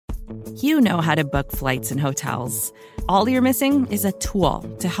You know how to book flights and hotels. All you're missing is a tool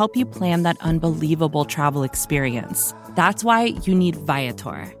to help you plan that unbelievable travel experience. That's why you need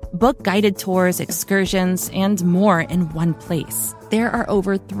Viator. Book guided tours, excursions, and more in one place. There are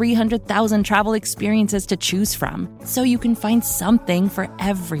over 300,000 travel experiences to choose from, so you can find something for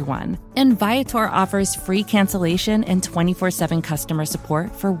everyone. And Viator offers free cancellation and 24/7 customer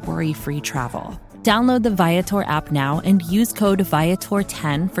support for worry-free travel. Download the Viator app now and use code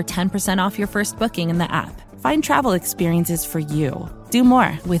Viator10 for 10% off your first booking in the app. Find travel experiences for you. Do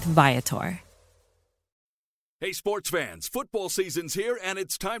more with Viator. Hey, sports fans, football season's here, and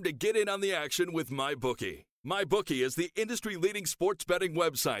it's time to get in on the action with MyBookie. MyBookie is the industry-leading sports betting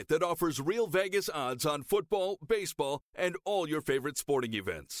website that offers real Vegas odds on football, baseball, and all your favorite sporting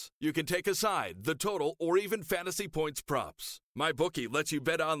events. You can take a side, the total, or even fantasy points props. MyBookie lets you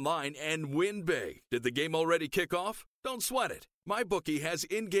bet online and win big. Did the game already kick off? Don't sweat it. MyBookie has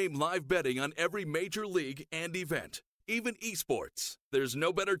in-game live betting on every major league and event, even esports. There's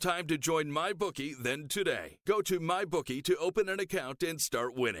no better time to join MyBookie than today. Go to MyBookie to open an account and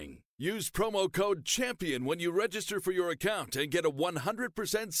start winning. Use promo code CHAMPION when you register for your account and get a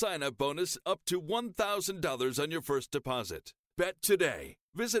 100% sign-up bonus up to $1,000 on your first deposit. Bet today.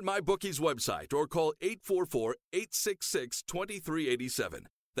 Visit MyBookie's website or call 844-866-2387.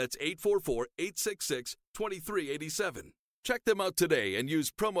 That's 844-866-2387. Check them out today and use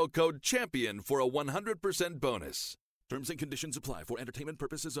promo code CHAMPION for a 100% bonus. Terms and conditions apply for entertainment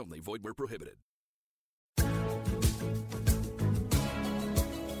purposes only. Void where prohibited.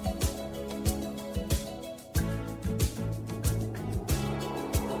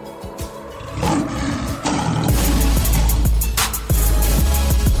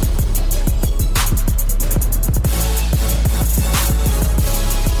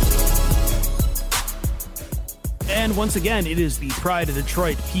 And once again, it is the Pride of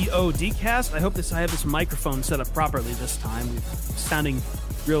Detroit PODcast. I have this microphone set up properly this time. We were sounding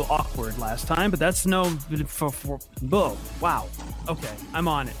real awkward last time, but that's whoa, wow. Okay, I'm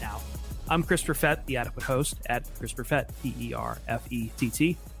on it now. I'm Christopher Fett, the Adequate host at Christopher Fett,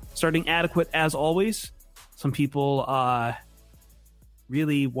 P-E-R-F-E-T-T. Starting Adequate as always. Some people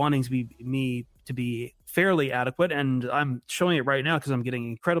really wanting me to be fairly adequate, and I'm showing it right now because I'm getting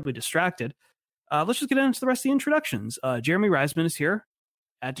incredibly distracted. Let's just get into the rest of the introductions. Jeremy Reisman is here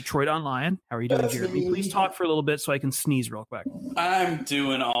at Detroit Online. How are you doing, Jeremy? Please talk for a little bit so I can sneeze real quick. I'm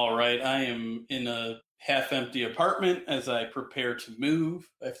doing all right. I am in a half-empty apartment as I prepare to move.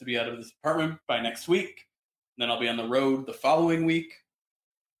 I have to be out of this apartment by next week. Then I'll be on the road the following week.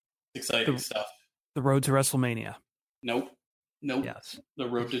 Exciting stuff. The road to WrestleMania. Nope. Yes. The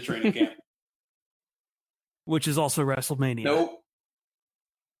road to training camp. Which is also WrestleMania. Nope.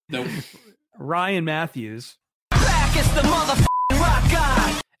 Ryan Matthews. Back is the motherfucking rock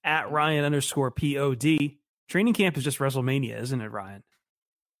guy. At Ryan_POD. Training camp is just WrestleMania, isn't it, Ryan?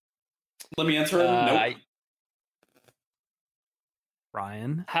 Let me answer it. Nope.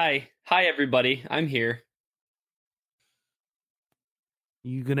 Ryan. Hi, everybody. I'm here.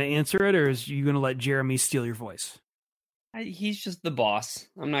 You gonna answer it, or is you gonna let Jeremy steal your voice? He's just the boss.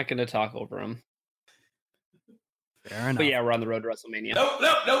 I'm not gonna talk over him. Fair enough. But yeah, we're on the road to WrestleMania. Nope.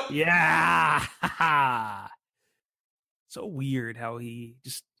 Yeah. So weird how he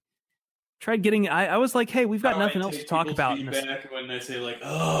just tried getting. I was like, hey, we've got nothing else to talk about. Feedback when they say like,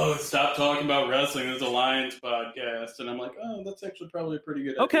 oh, stop talking about wrestling. There's a Lions podcast, and I'm like, oh, that's actually probably a pretty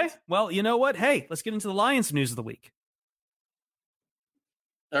good. Okay, idea. well, you know what? Hey, let's get into the Lions news of the week.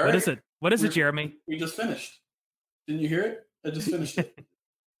 All right. What is it? What is it, Jeremy? We just finished. Didn't you hear it? I just finished it.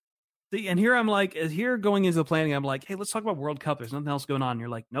 See, and here I'm like, here going into the planning, I'm like, hey, let's talk about World Cup. There's nothing else going on. And you're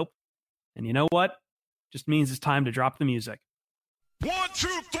like, nope. And you know what? Just means it's time to drop the music. 1, 2,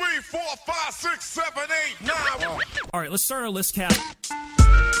 3, 4, 5, 6, 7, 8, 9. All right, let's start our LISTCAST.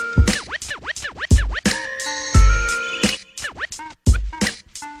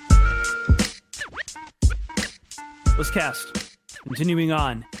 LISTCAST. Continuing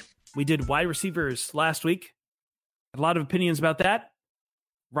on. We did wide receivers last week. Had a lot of opinions about that.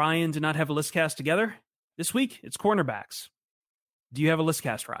 Ryan did not have a LISTCAST together. This week, it's cornerbacks. Do you have a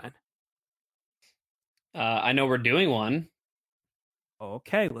LISTCAST, Ryan? I know we're doing one.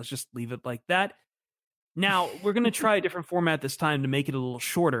 Okay, let's just leave it like that. Now, we're going to try a different format this time to make it a little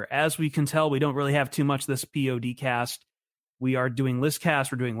shorter. As we can tell, we don't really have too much this PODcast. We are doing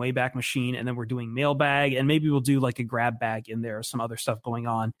LISTCAST, we're doing Wayback Machine, and then we're doing Mailbag, and maybe we'll do like a grab bag in there, some other stuff going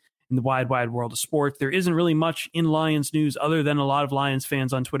on in the wide world of sports. There isn't really much in Lions news other than a lot of Lions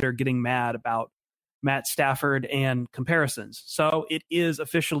fans on Twitter getting mad about Matt Stafford and comparisons. So it is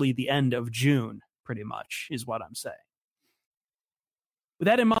officially the end of June, pretty much, is what I'm saying. With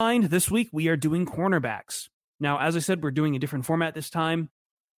that in mind, this week we are doing cornerbacks. Now, as I said, we're doing a different format this time.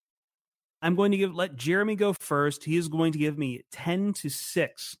 I'm going to let Jeremy go first. He is going to give me 10 to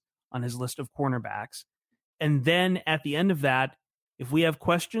 6 on his list of cornerbacks. And then at the end of that, if we have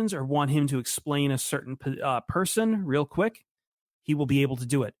questions or want him to explain a certain person real quick, he will be able to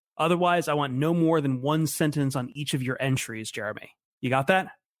do it. Otherwise, I want no more than one sentence on each of your entries, Jeremy. You got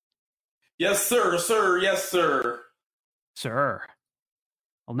that? Yes, sir, sir. Yes, sir. Sir.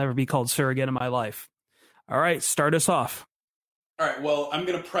 I'll never be called sir again in my life. All right, start us off. All right, well, I'm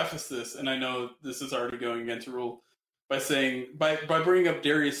going to preface this, and I know this is already going against the rule, by bringing up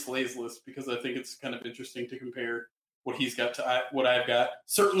Darius Slay's list, because I think it's kind of interesting to compare what he's got to what I've got.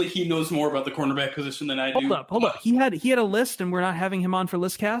 Certainly, he knows more about the cornerback position than I do. Hold up. He had a list, and we're not having him on for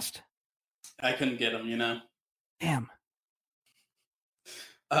LISTCAST? I couldn't get him, Damn.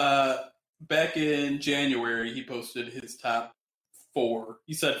 Back in January, he posted his top 4.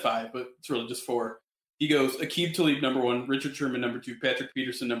 He said 5, but it's really just 4. He goes, Aqib Talib, number 1, Richard Sherman, number 2, Patrick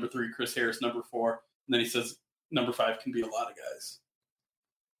Peterson, number 3, Chris Harris, number 4. And then he says number 5 can be a lot of guys.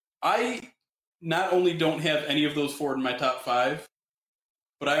 I not only don't have any of those 4 in my top 5,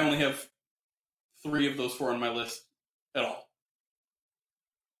 but I only have 3 of those 4 on my list at all,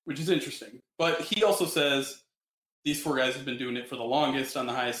 which is interesting. But he also says these 4 guys have been doing it for the longest on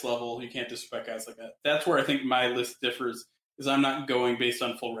the highest level. You can't disrespect guys like that. That's where I think my list differs, is I'm not going based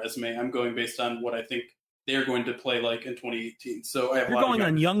on full resume. I'm going based on what I think they're going to play like in 2018. So I have You're going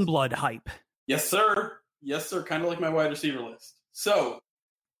on Youngblood hype. Yes, sir. Yes, sir. Kind of like my wide receiver list. So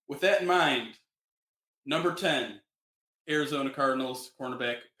with that in mind, number 10, Arizona Cardinals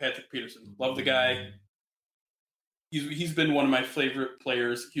cornerback Patrick Peterson. Love the guy. He's been one of my favorite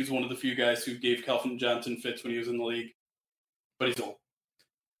players. He was one of the few guys who gave Kelvin Johnson fits when he was in the league, but he's old.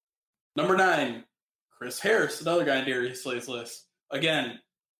 Number 9, Chris Harris, another guy on Darius Slay's list. Again,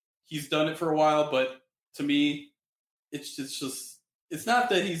 he's done it for a while, but to me, it's not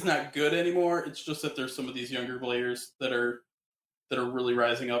that he's not good anymore. It's just that there's some of these younger players that are really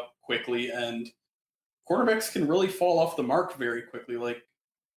rising up quickly, and quarterbacks can really fall off the mark very quickly. Like,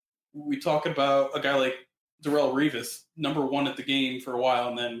 we talk about a guy like Darrelle Revis, number 1 at the game for a while,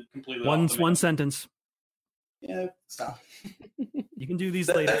 and then completely one sentence. Yeah, stop. You can do these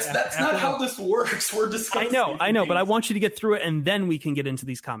later. That's not how this works. We're discussing. I know, but I want you to get through it, and then we can get into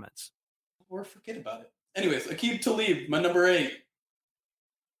these comments. Or forget about it. Anyways, Aqib Talib, my number 8.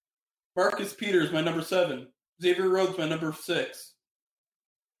 Marcus Peters, my number 7. Xavier Rhodes, my number 6.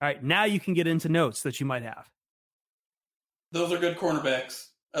 All right, now you can get into notes that you might have. Those are good cornerbacks.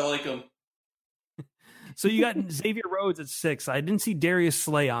 I like them. So you got Xavier Rhodes at 6. I didn't see Darius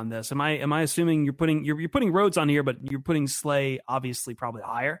Slay on this. Am I assuming you're putting Rhodes on here, but you're putting Slay obviously probably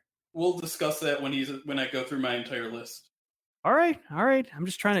higher? We'll discuss that when I go through my entire list. All right. I'm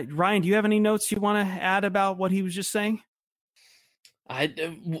just trying to. Ryan, do you have any notes you want to add about what he was just saying?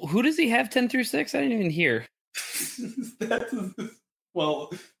 Who does he have 10 through 6? I didn't even hear. Well,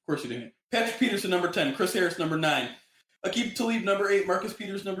 of course you didn't. Patrick Peterson, number 10. Chris Harris, number 9. Aqib Talib, number 8. Marcus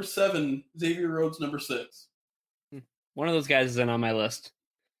Peters, number 7. Xavier Rhodes, number 6. One of those guys isn't on my list.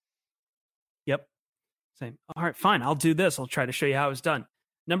 Yep. Same. All right, fine. I'll do this. I'll try to show you how it's done.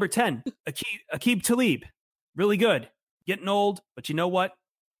 Number 10, Aqib Talib. Really good. Getting old, but you know what?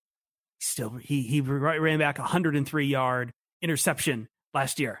 Still, he ran back 103-yard interception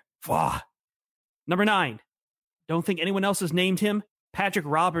last year. Wow. Number 9. Don't think anyone else has named him. Patrick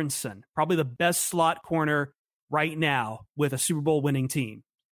Robinson. Probably the best slot corner right now with a Super Bowl winning team.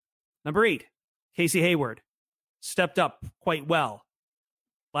 Number 8, Casey Hayward. Stepped up quite well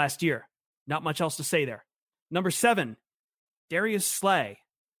last year. Not much else to say there. Number 7, Darius Slay.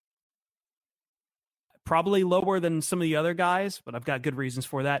 Probably lower than some of the other guys, but I've got good reasons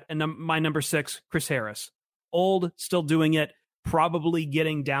for that. And my number 6, Chris Harris. Old, still doing it, probably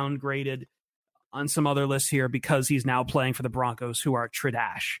getting downgraded on some other lists here because he's now playing for the Broncos, who are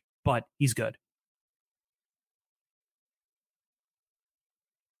tradash, but he's good.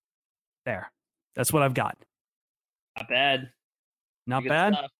 There. That's what I've got. Not bad. Not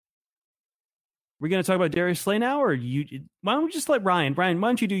bad? Stuff. We're going to talk about Darius Slay now, or why don't we just let Ryan? Brian, why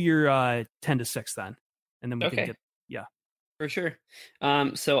don't you do your 10 to 6 then? And then we can get, yeah. For sure.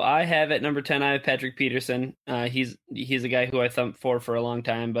 So I have at number 10, I have Patrick Peterson. He's a guy who I thumped for a long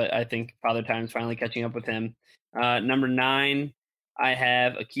time, but I think Father Time's finally catching up with him. Number 9, I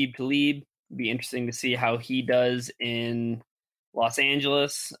have Aqib Talib. Be interesting to see how he does in Los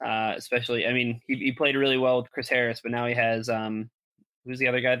Angeles, especially. I mean, he played really well with Chris Harris, but now he has who's the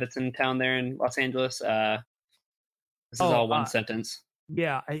other guy that's in town there in Los Angeles? This is all one sentence.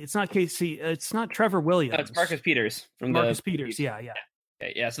 Yeah, it's not Casey. It's not Trevor Williams. It's Marcus Peters from Marcus Peters. Yeah.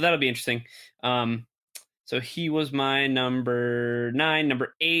 Okay, yeah, so that'll be interesting. So he was my number 9.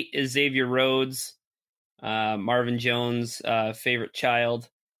 Number 8 is Xavier Rhodes, Marvin Jones' favorite child.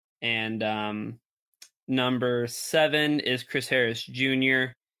 And number 7 is Chris Harris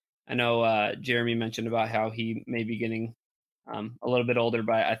Jr. I know Jeremy mentioned about how he may be getting a little bit older,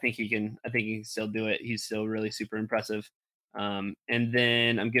 but I think he can still do it. He's still really super impressive. And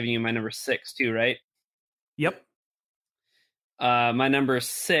then I'm giving you my number 6 too, right? Yep. My number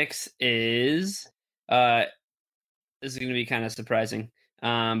 6 is this is going to be kind of surprising,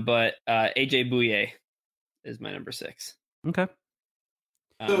 but AJ Bouye is my number 6. Okay.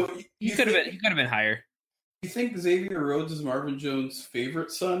 So he could have been higher. You think Xavier Rhodes is Marvin Jones'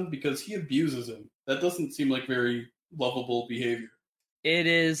 favorite son because he abuses him? That doesn't seem like very lovable behavior. It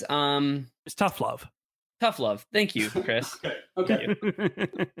is. It's tough love. Tough love. Thank you, Chris. Okay.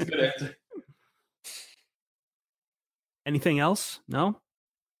 Good answer. Anything else? No.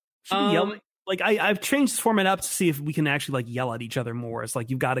 Should we yell? Like I've changed this format up to see if we can actually like yell at each other more. It's like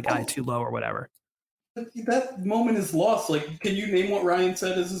you've got a guy too low or whatever. That moment is lost. Like, can you name what Ryan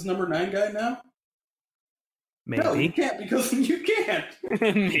said is his number 9 guy now? Maybe. No, you can't because you can't.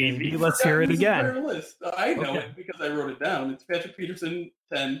 Maybe. Let's hear it again. List. I know it because I wrote it down. It's Patrick Peterson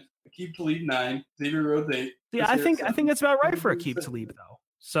 10, Aqib Talib 9, Xavier Rhodes 8. Yeah, I think that's about right for Aqib Talib though.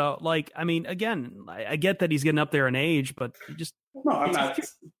 So, like, I mean, again, I get that he's getting up there in age, but you just no, I'm not.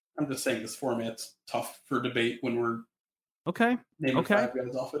 I'm just saying this format's tough for debate when we're naming 5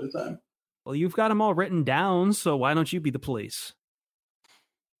 guys off at a time. Well, you've got them all written down, so why don't you be the police?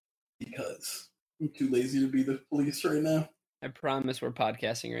 Because I'm too lazy to be the police right now. I promise we're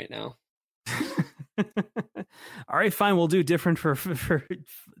podcasting right now. All right, fine. We'll do different for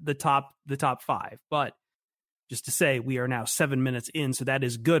the top 5. But just to say, we are now 7 minutes in, so that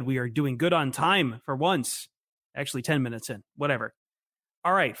is good. We are doing good on time for once. Actually, 10 minutes in. Whatever.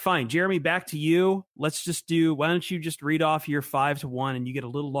 All right, fine. Jeremy, back to you. Let's just why don't you just read off your 5 to 1, and you get a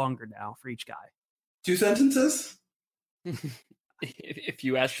little longer now for each guy. 2 sentences? if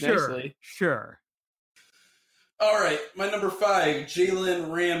you ask nicely. Sure. All right, my number 5,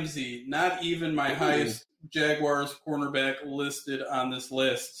 Jalen Ramsey. Not even my highest Jaguars cornerback listed on this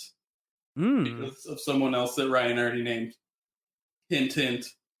list because of someone else that Ryan already named. Hint, hint.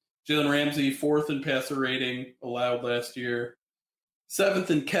 Jalen Ramsey, 4th in passer rating allowed last year. 7th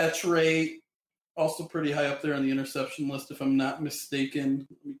in catch rate. Also pretty high up there on the interception list, if I'm not mistaken.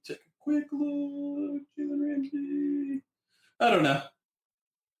 Let me take a quick look. Jalen Ramsey. I don't know.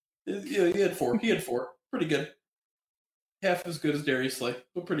 Yeah, he had 4. Pretty good. Half as good as Darius Slay,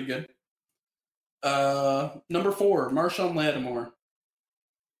 but pretty good. Number 4, Marshawn Lattimore.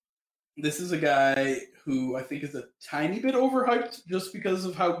 This is a guy who I think is a tiny bit overhyped just because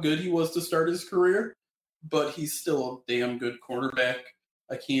of how good he was to start his career, but he's still a damn good cornerback.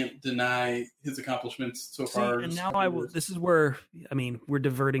 I can't deny his accomplishments so far. And now this is where, I mean, we're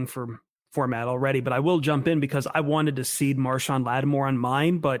diverting from format already, but I will jump in because I wanted to seed Marshawn Lattimore on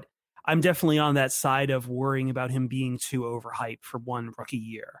mine, but I'm definitely on that side of worrying about him being too overhyped for one rookie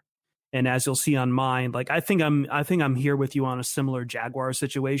year. And as you'll see on mine, like I think I'm here with you on a similar Jaguar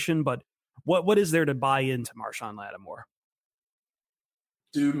situation, but what is there to buy into Marshawn Lattimore?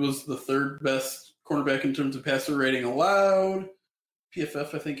 Dude was the 3rd best cornerback in terms of passer rating allowed.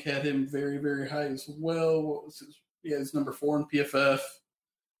 PFF, I think, had him very, very high as well. What was his? Yeah, he's number 4 in PFF.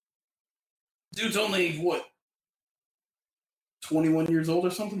 Dude's only, 21 years old or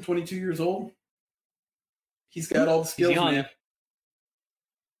something? 22 years old? He's got all the skills, man.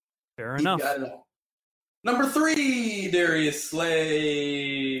 Fair enough. Got it all. Number 3, Darius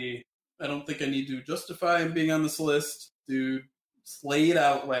Slay. I don't think I need to justify him being on this list. Dude slayed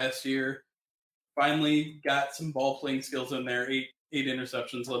out last year. Finally got some ball playing skills in there. 8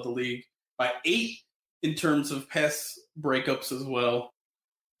 interceptions, led the league by 8 in terms of pass breakups as well.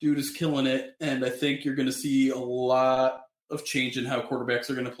 Dude is killing it, and I think you're going to see a lot of change in how quarterbacks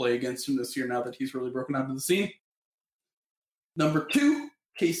are going to play against him this year now that he's really broken onto the scene. Number 2,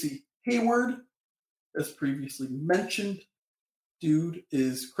 Casey Hayward, as previously mentioned. Dude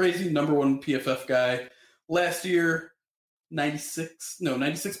is crazy. Number 1 PFF guy. Last year,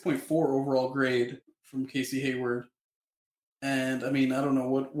 96.4 overall grade from Casey Hayward. And, I mean, I don't know,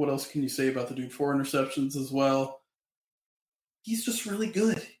 what else can you say about the dude? 4 interceptions as well. He's just really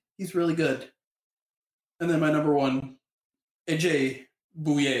good. He's really good. And then my number 1, AJ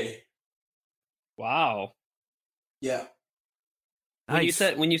Bouye. Wow. Yeah. Nice.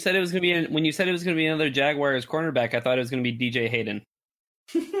 When you said it was going to be another Jaguars cornerback, I thought it was going to be DJ Hayden.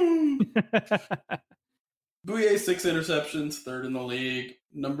 Bouye, 6 interceptions, 3rd in the league.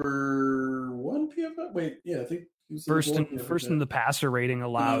 Number 1 PFF? Wait, yeah, I think First in the passer rating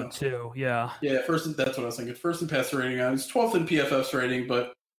allowed too. Yeah. Yeah, first. That's what I was thinking. First in passer rating. I was 12th in PFF's rating,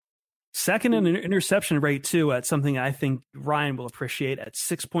 but second in interception rate too, at something I think Ryan will appreciate at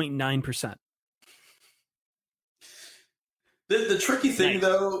 6.9%. The tricky thing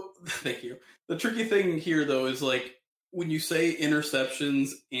though, thank you. The tricky thing here though is like when you say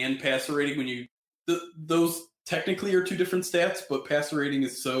interceptions and passer rating, those technically are two different stats, but passer rating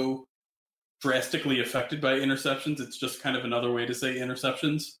is so drastically affected by interceptions. It's just kind of another way to say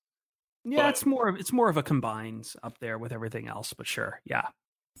interceptions. Yeah, it's more of a combined up there with everything else, but sure, yeah.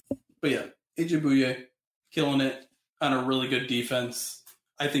 But yeah, AJ Bouye killing it on a really good defense.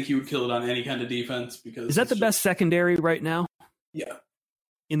 I think he would kill it on any kind of defense because is that the best secondary right now? Yeah,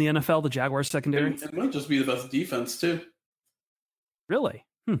 in the NFL, the Jaguars secondary. It might just be the best defense too. Really?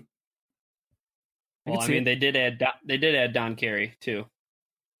 Well, I mean, they did add Don Carey too.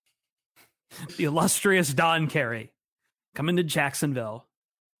 The illustrious Don Carey coming to Jacksonville.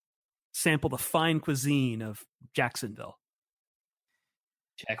 Sample the fine cuisine of Jacksonville.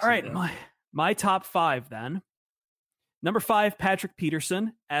 All right, my top 5 then. Number 5, Patrick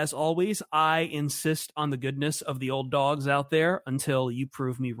Peterson. As always, I insist on the goodness of the old dogs out there until you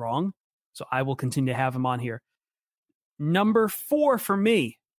prove me wrong. So I will continue to have him on here. Number 4 for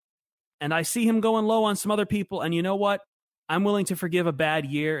me. And I see him going low on some other people. And you know what? I'm willing to forgive a bad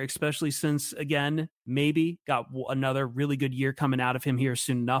year, especially since, again, maybe got another really good year coming out of him here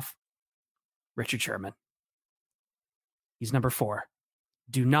soon enough. Richard Sherman. He's number 4.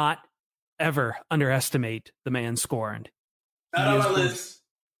 Do not ever underestimate the man scorned. Not on my list.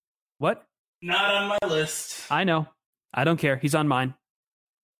 What? Not on my list. I know. I don't care. He's on mine.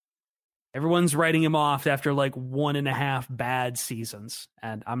 Everyone's writing him off after like 1.5 bad seasons,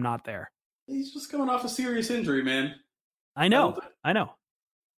 and I'm not there. He's just coming off a serious injury, man. I know. I don't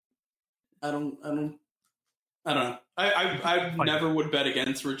know. I never would bet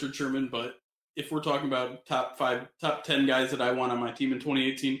against Richard Sherman, but if we're talking about top 10 guys that I want on my team in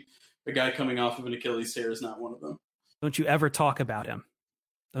 2018, the guy coming off of an Achilles tear is not one of them. Don't you ever talk about him.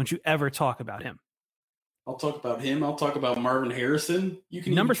 I'll talk about him. I'll talk about Marvin Harrison. You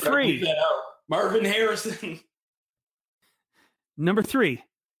can number 3. That out. Marvin Harrison. Number 3,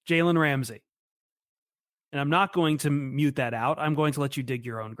 Jalen Ramsey. And I'm not going to mute that out. I'm going to let you dig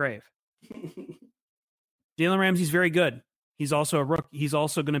your own grave. Jalen Ramsey's very good. He's also a rookie. He's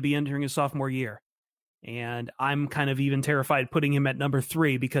also going to be entering his sophomore year. And I'm kind of even terrified putting him at number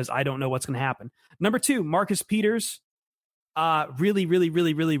 3 because I don't know what's going to happen. Number 2, Marcus Peters. Really, really,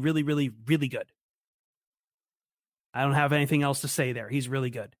 really, really, really, really, really good. I don't have anything else to say there. He's really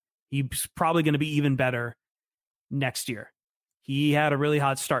good. He's probably going to be even better next year. He had a really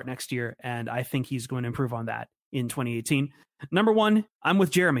hot start next year, and I think he's going to improve on that in 2018. Number 1, I'm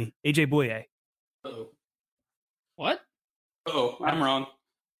with Jeremy, AJ Bouye. Uh-oh. What? Oh, I'm wrong.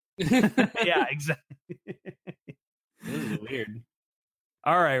 Yeah, exactly. This is weird.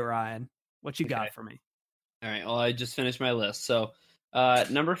 All right, Ryan, what you got for me? All right, well, I just finished my list. So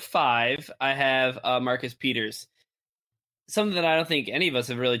number 5, I have Marcus Peters. Something that I don't think any of us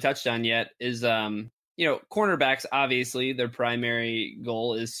have really touched on yet is, cornerbacks, obviously, their primary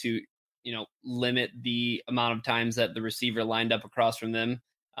goal is to, limit the amount of times that the receiver lined up across from them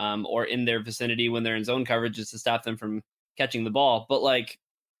or in their vicinity when they're in zone coverage is to stop them from catching the ball. But, like,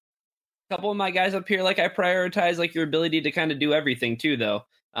 a couple of my guys up here, like, I prioritize, like, your ability to kind of do everything, too, though.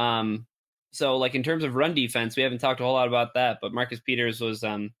 So, like, in terms of run defense, we haven't talked a whole lot about that, but Marcus Peters was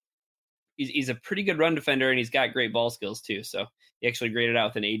he's a pretty good run defender, and he's got great ball skills, too. So he actually graded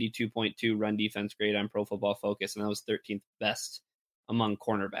out with an 82.2 run defense grade on Pro Football Focus, and that was 13th best among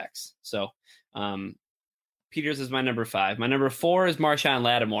cornerbacks. So Peters is my number 5. My number 4 is Marshawn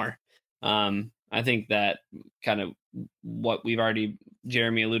Lattimore. I think that kind of what we've already,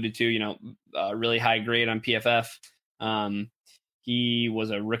 Jeremy alluded to, really high grade on PFF. He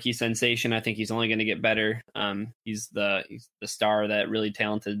was a rookie sensation. I think he's only going to get better. He's the star of that really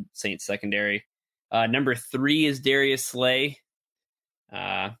talented Saints secondary. Number 3 is Darius Slay.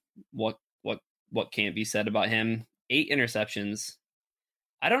 What can't be said about him? 8 interceptions.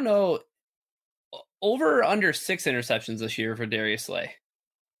 I don't know. Over or under 6 interceptions this year for Darius Slay.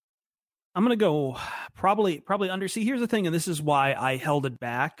 I'm going to go probably under. See, here's the thing, and this is why I held it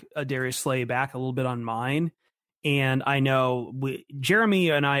back, Darius Slay back a little bit on mine. And I know Jeremy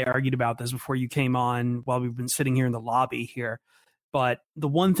and I argued about this before you came on while we've been sitting here in the lobby here. But the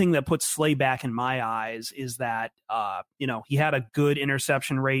one thing that puts Slay back in my eyes is that, he had a good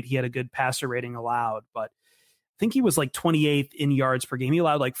interception rate. He had a good passer rating allowed, but I think he was like 28th in yards per game. He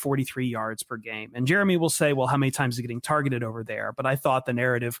allowed like 43 yards per game. And Jeremy will say, well, how many times is he getting targeted over there? But I thought the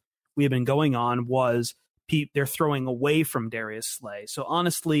narrative we have been going on was they're throwing away from Darius Slay. So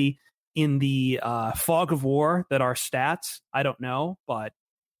honestly, in the fog of war that are stats, I don't know, but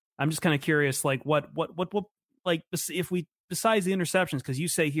I'm just kind of curious, like what, like if we, besides the interceptions, because you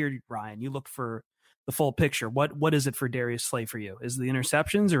say here, Ryan, you look for the full picture. What is it for Darius Slay for you? Is it the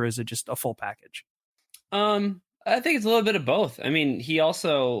interceptions or is it just a full package? I think it's a little bit of both. I mean, he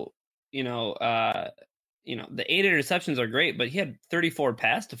also, the 8 interceptions are great, but he had 34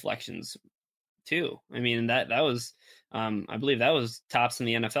 pass deflections too. I mean, that was, I believe that was tops in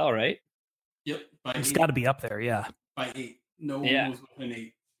the NFL, right? Yep. It's got to be up there. Yeah. By 8. No one was within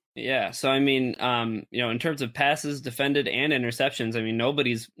 8. Yeah. So, I mean, in terms of passes defended and interceptions, I mean,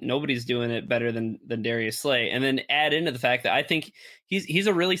 nobody's doing it better than Darius Slay. And then add into the fact that I think he's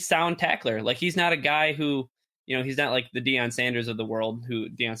a really sound tackler. Like, he's not a guy who, he's not like the Deion Sanders of the world, who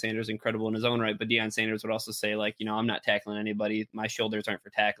Deion Sanders is incredible in his own right. But Deion Sanders would also say, like, I'm not tackling anybody. My shoulders aren't for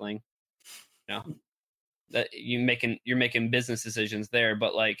tackling. That you're making business decisions there.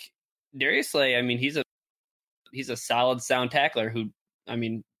 But like Darius Slay, I mean, he's a solid sound tackler who, I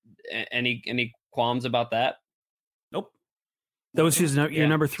mean, any qualms about that? Nope. That was your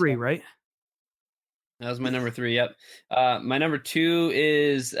number 3, right? That was my number 3. Yep. My number 2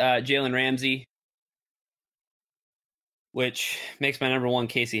 is Jalen Ramsey, which makes my number 1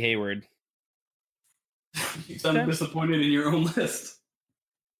 Casey Hayward. You sound disappointed in your own list.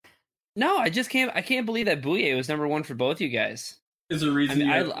 No, I can't believe that Bouye was number 1 for both you guys. Is there a reason you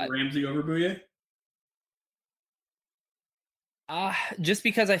have Ramsey over Bouye? Just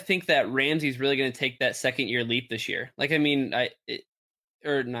because I think that Ramsey's really going to take that second year leap this year. Like, I mean,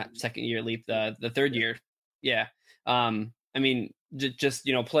 or not second year leap, the third year. Yeah. I mean, just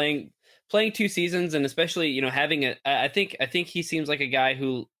playing 2 seasons, and especially having I think he seems like a guy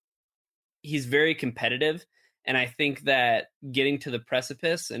who he's very competitive, and I think that getting to the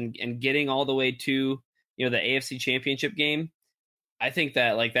precipice and getting all the way to the AFC Championship game, I think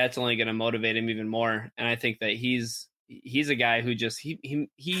that like that's only going to motivate him even more, and I think that he's a guy who just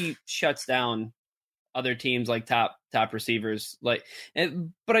he shuts down other teams like top receivers, like.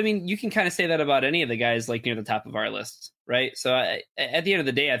 But I mean, you can kind of say that about any of the guys like near the top of our list, right? So at the end of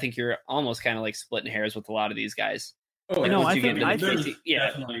the day, I think you're almost kind of like splitting hairs with a lot of these guys. Oh, I think there's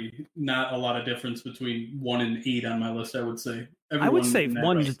definitely not a lot of difference between 1 and 8 on my list. I would say. I would say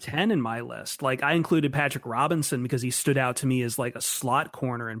 1 to 10 in my list. Like, I included Patrick Robinson because he stood out to me as like a slot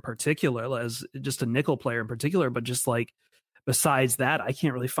corner in particular, as just a nickel player in particular. But just like besides that, I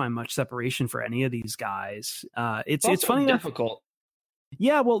can't really find much separation for any of these guys. It's funny. Difficult.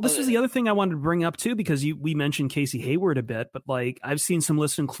 Yeah, well, this is the other thing I wanted to bring up too, because we mentioned Casey Hayward a bit, but like I've seen some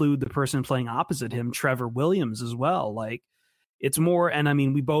lists include the person playing opposite him, Trevor Williams, as well. Like, it's more, and I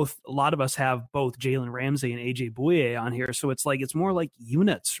mean, a lot of us have both Jalen Ramsey and AJ Bouye on here, so it's more like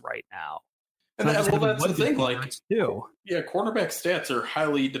units right now. And that's the thing, like, too. Yeah, cornerback stats are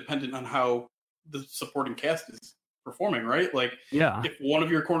highly dependent on how the supporting cast is performing, right? Like, yeah, if one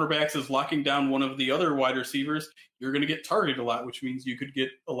of your cornerbacks is locking down one of the other wide receivers, you're going to get targeted a lot, which means you could get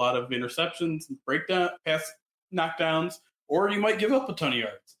a lot of interceptions, pass knockdowns, or you might give up a ton of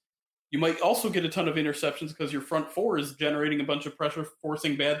yards. You might also get a ton of interceptions because your front 4 is generating a bunch of pressure,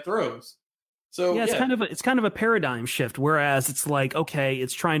 forcing bad throws. So yeah, it's kind of a paradigm shift. Whereas it's like, okay,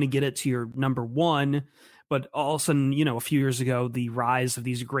 it's trying to get it to your number 1. But all of a sudden, a few years ago, the rise of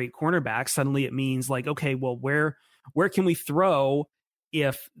these great cornerbacks, suddenly it means like, okay, well, where can we throw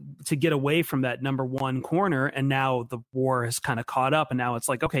to get away from that number 1 corner? And now the war has kind of caught up, and now it's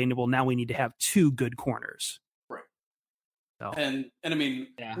like, okay, well, now we need to have 2 good corners. Right. So. And I mean,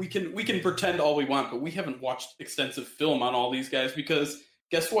 we can pretend all we want, but we haven't watched extensive film on all these guys, because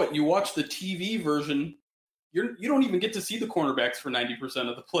guess what? You watch the TV version, you don't even get to see the cornerbacks for 90%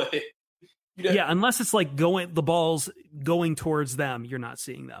 of the play. Yeah, unless it's like the ball's going towards them, you're not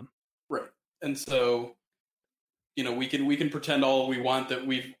seeing them. Right. And so, we can pretend all we want that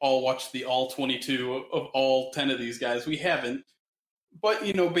we've all watched the all 22 of all 10 of these guys. We haven't. But,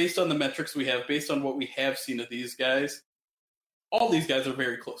 based on the metrics we have, based on what we have seen of these guys, all these guys are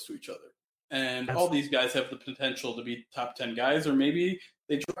very close to each other. And all these guys have the potential to be top 10 guys, or maybe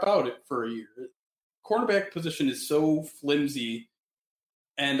they drop out for a year. Cornerback position is so flimsy.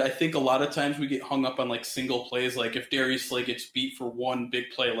 And I think a lot of times we get hung up on like single plays. Like if Darius Slay gets beat for one big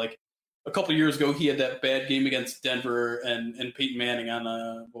play, like a couple years ago, he had that bad game against Denver and Peyton Manning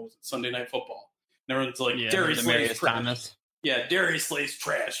on Sunday Night Football. And everyone's like, Darius Slay's trash. Thomas. Yeah, Darius Slay's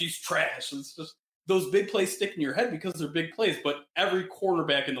trash. He's trash. It's just those big plays stick in your head because they're big plays. But every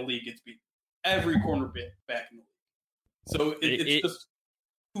cornerback in the league gets beat. Every cornerback back in the league. So it's just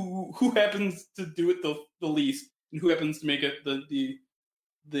who happens to do it the least, and who happens to make it the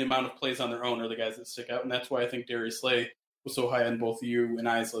the amount of plays on their own are the guys that stick out, and that's why I think Darius Slay was so high on both you and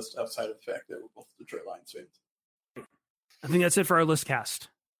I's list, outside of the fact that we're both Detroit Lions fans. I think that's it for our LISTCAST.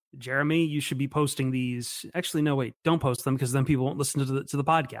 Jeremy, you should be posting these. Actually, no, wait, don't post them because then people won't listen to the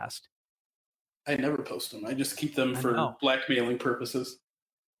podcast. I never post them. I just keep them for blackmailing purposes.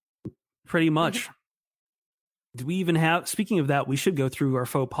 Pretty much. Do we even have, speaking of that, we should go through our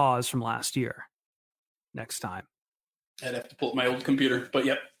faux pas from last year next time. I'd have to pull up my old computer, but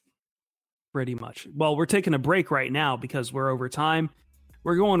yep. Pretty much. Well, we're taking a break right now because we're over time.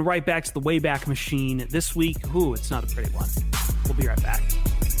 We're going right back to the Wayback Machine this week. Ooh, it's not a pretty one. We'll be right back.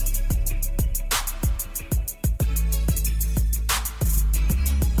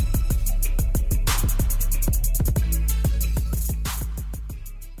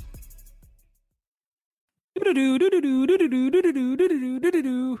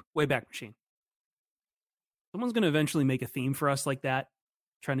 Wayback Machine. Someone's going to eventually make a theme for us like that,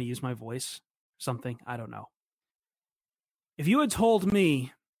 trying to use my voice, something, I don't know. If you had told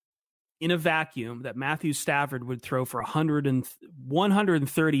me in a vacuum that Matthew Stafford would throw for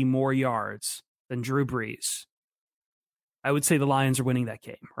 130 more yards than Drew Brees, I would say the Lions are winning that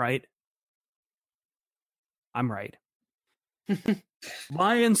game, right? I'm right.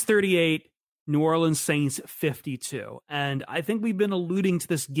 Lions 38, New Orleans Saints 52. And I think we've been alluding to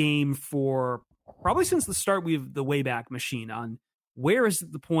this game for probably since the start of the Wayback Machine on where is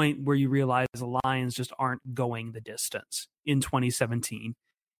the point where you realize the Lions just aren't going the distance in 2017.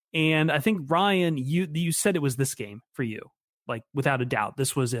 And I think, Ryan, you said it was this game for you. Like, without a doubt,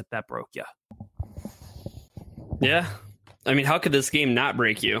 this was it that broke you. Yeah. I mean, how could this game not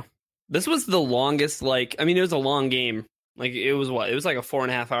break you? This was the longest, it was a long game. Like, it was what? It was like a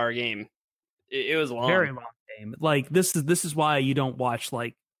 4.5 hour game. It was long. Very long game. Like, this is why you don't watch,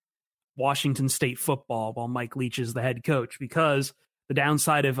 like, Washington State football while Mike Leach is the head coach, because the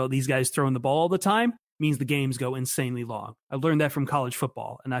downside of these guys throwing the ball all the time means the games go insanely long. I learned that from college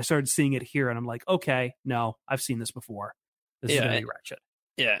football, and I started seeing it here, and I'm like, okay, no, I've seen this before. This is going to be ratchet.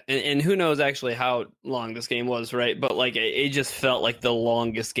 Yeah, and who knows actually how long this game was, right? But like it just felt like the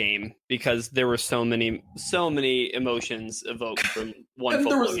longest game because there were so many emotions evoked from one and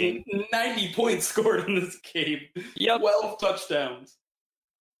football game. There was 90 points scored in this game. Yep. 12 touchdowns.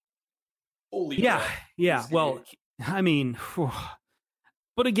 Holy crap. Yeah. Well, I mean,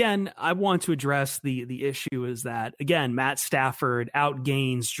 but again, I want to address the issue is that, again, Matt Stafford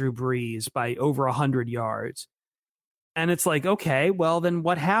outgains Drew Brees by over 100 yards. And it's like, okay, well, then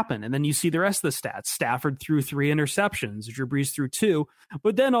what happened? And then you see the rest of the stats. Stafford threw 3 interceptions. Drew Brees threw 2.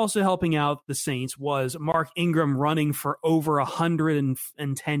 But then also helping out the Saints was Mark Ingram running for over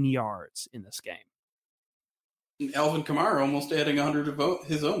 110 yards in this game. Alvin Kamara almost adding 100 of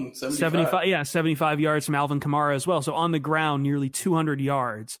his own. 75 yards from Alvin Kamara as well. So on the ground, nearly 200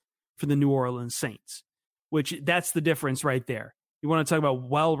 yards for the New Orleans Saints, which that's the difference right there. You want to talk about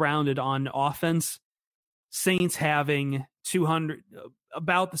well-rounded on offense? Saints having 200,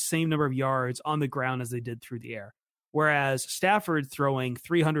 about the same number of yards on the ground as they did through the air. Whereas Stafford throwing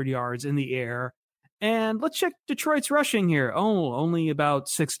 300 yards in the air. And let's check Detroit's rushing here. Oh, only about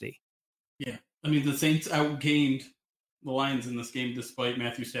 60. Yeah. I mean, the Saints outgained the Lions in this game despite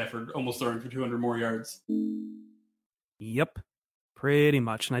Matthew Stafford almost throwing for 200 more yards. Yep, pretty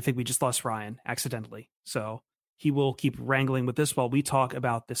much. And I think we just lost Ryan accidentally. So he will keep wrangling with this while we talk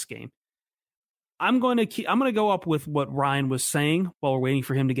about this game. I'm going to go up with what Ryan was saying while we're waiting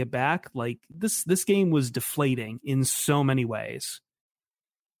for him to get back. Like this game was deflating in so many ways.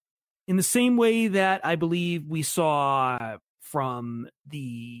 In the same way that I believe we saw from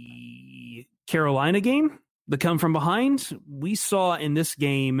the Carolina game, the come from behind, we saw in this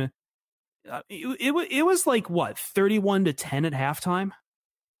game, it was like what, 31-10 at halftime?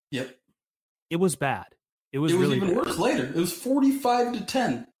 Yep. It was bad. It was really even worse later. It was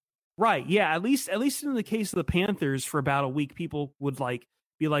 45-10. Right. Yeah. At least in the case of the Panthers, for about a week, people would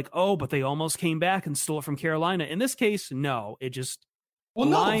be like, oh, but they almost came back and stole it from Carolina. In this case, no. It just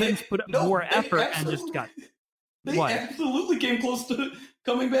Lions put up more effort and just got. They absolutely came close to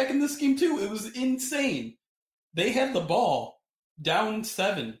coming back in this game too. It was insane. They had the ball down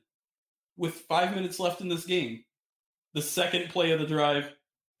 7 with 5 minutes left in this game. The second play of the drive,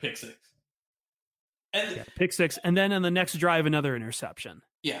 pick 6. Pick 6, and then on the next drive, another interception.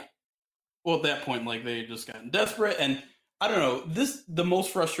 Yeah. Well, at that point, they had just gotten desperate, and I don't know. The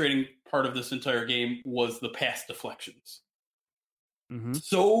most frustrating part of this entire game was the pass deflections. Mm-hmm.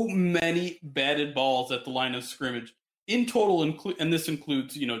 So many batted balls at the line of scrimmage. In total, and this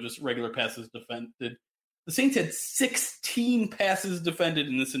includes, just regular passes defended. The Saints had 16 passes defended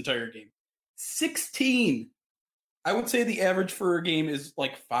in this entire game. 16! I would say the average for a game is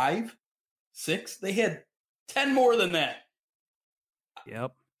like 5, 6. They had 10 more than that.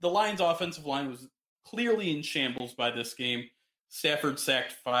 Yep. The Lions' offensive line was clearly in shambles by this game. Stafford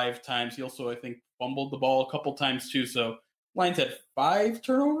sacked 5 times. He also, I think, fumbled the ball a couple times too. So Lions had 5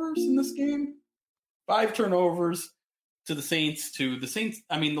 turnovers in this game. 5 turnovers to the Saints.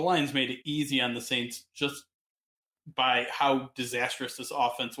 I mean, the Lions made it easy on the Saints just by how disastrous this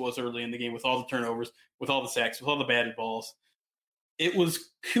offense was early in the game with all the turnovers, with all the sacks, with all the batted balls. It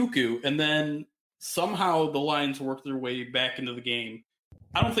was cuckoo. And then somehow the Lions worked their way back into the game.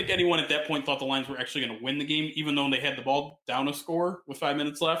 I don't think anyone at that point thought the Lions were actually going to win the game, even though they had the ball down a score with 5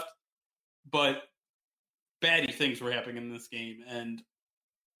 minutes left. But batty things were happening in this game, and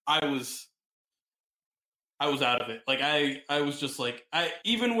I was out of it. Like I was just like,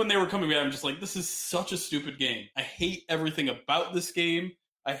 even when they were coming back, I'm just like, this is such a stupid game. I hate everything about this game.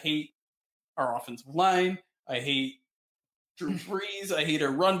 I hate our offensive line. I hate Drew Brees. I hate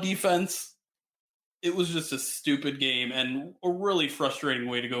our run defense. It was just a stupid game and a really frustrating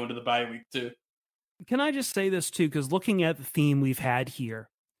way to go into the bye week too. Can I just say this too? Because looking at the theme we've had here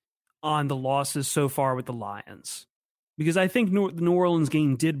on the losses so far with the Lions, because I think the New Orleans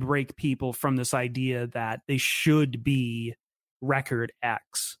game did break people from this idea that they should be record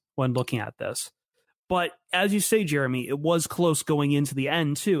X when looking at this. But as you say, Jeremy, it was close going into the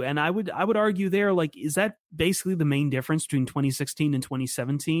end too. And I would argue there, like, is that basically the main difference between 2016 and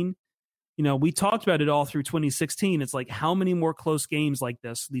 2017? You know, we talked about it all through 2016. It's like, how many more close games like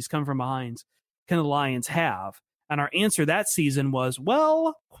this, these come from behinds, can the Lions have? And our answer that season was,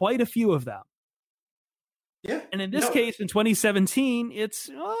 well, quite a few of them. Yeah. And in this case, in 2017, it's,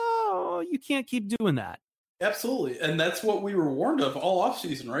 you can't keep doing that. Absolutely. And that's what we were warned of all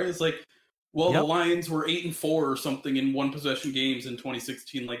offseason, right? It's like, well, the Lions were 8-4 or something in one possession games in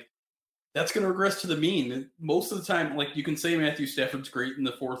 2016. Like, that's going to regress to the mean. Most of the time, like, you can say Matthew Stafford's great in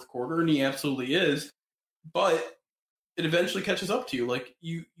the fourth quarter, and he absolutely is, but it eventually catches up to you. Like,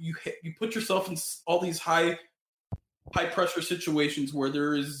 you put yourself in all these high pressure situations where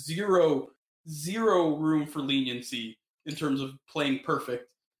there is zero room for leniency in terms of playing perfect.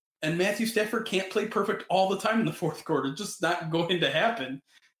 And Matthew Stafford can't play perfect all the time in the fourth quarter. It's just not going to happen.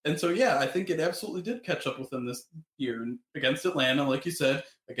 And so, yeah, I think it absolutely did catch up with them this year against Atlanta, like you said,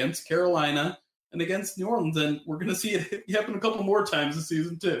 against Carolina, and against New Orleans. And we're going to see it happen a couple more times this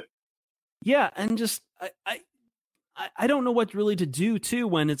season, too. Yeah, and just I don't know what really to do, too,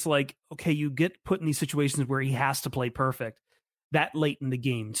 when it's like, okay, you get put in these situations where he has to play perfect that late in the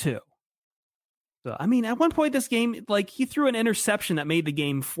game, too. So, I mean, at one point this game, like, he threw an interception that made the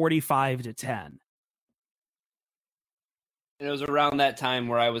game 45-10. And it was around that time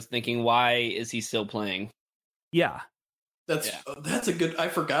where I was thinking, why is he still playing? Yeah. That's a good... I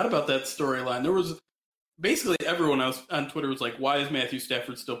forgot about that storyline. There was... Basically, everyone else on Twitter was like, why is Matthew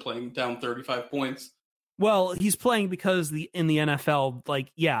Stafford still playing down 35 points? Well, he's playing because in the NFL,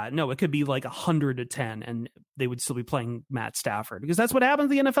 like, yeah, no, it could be like 100-10, and they would still be playing Matt Stafford. Because that's what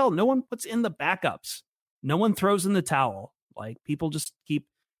happens in the NFL. No one puts in the backups. No one throws in the towel. Like, people just keep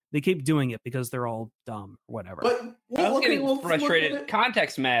doing it because they're all dumb or whatever. But I was getting frustrated.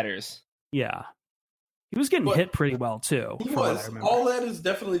 Context matters. Yeah. He was getting hit pretty well, too. He was. All that is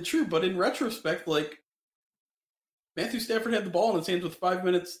definitely true. But in retrospect, like, Matthew Stafford had the ball in his hands with 5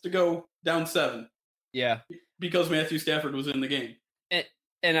 minutes to go, down 7. Yeah. Because Matthew Stafford was in the game.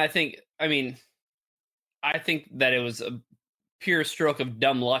 And I think that it was a pure stroke of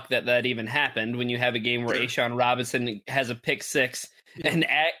dumb luck that even happened when you have a game where Ashawn Robinson has a pick 6 and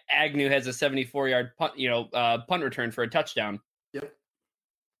Agnew has a 74-yard punt return for a touchtouchdown. Yep.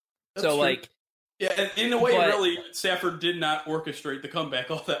 That's so true. Like, yeah, and in a way, really, Stafford did not orchestrate the comeback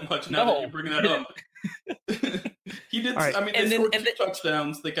all that much. Now that you're bringing that up, he did. Right. I mean, they scored 2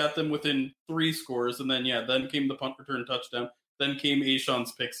 touchdowns. They got them within 3 scores, and then then came the punt return touchdown. Then came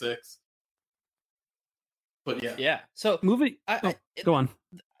Ashawn's pick 6. But yeah. So moving. Go on.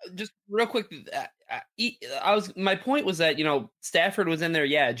 Just real quick. My point was that Stafford was in there.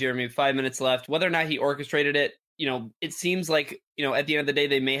 Yeah, Jeremy. 5 minutes left. Whether or not he orchestrated it, it seems like at the end of the day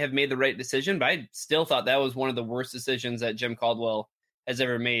they may have made the right decision. But I still thought that was one of the worst decisions that Jim Caldwell has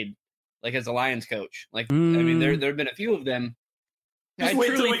ever made, like as a Lions coach. Like I mean, there have been a few of them. Just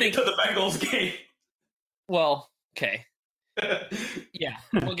wait till we get to the Bengals game. Well, okay. Yeah,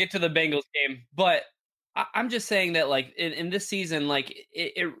 we'll get to the Bengals game, but I'm just saying that, like, in this season, like,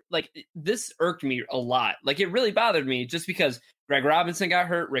 this irked me a lot. Like, it really bothered me just because Greg Robinson got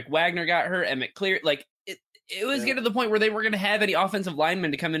hurt, Rick Wagner got hurt, Emmett Clear. Like, it was getting to the point where they were going to have any offensive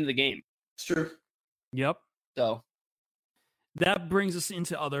linemen to come into the game. It's true. Yep. So that brings us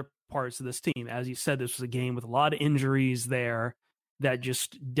into other parts of this team. As you said, this was a game with a lot of injuries there that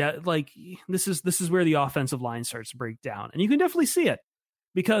just this is where the offensive line starts to break down. And you can definitely see it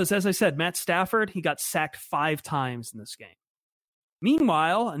because, as I said, Matt Stafford, he got sacked 5 times in this game.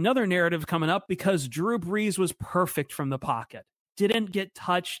 Meanwhile, another narrative coming up because Drew Brees was perfect from the pocket. Didn't get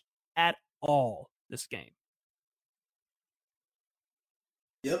touched at all this game.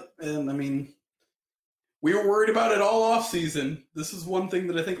 Yep, and I mean, we were worried about it all offseason. This is one thing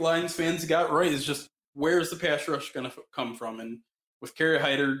that I think Lions fans got right is just where's the pass rush going to come from? And with Kerry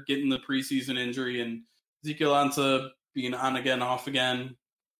Hyder getting the preseason injury and Ezekiel Ansah being on again, off again,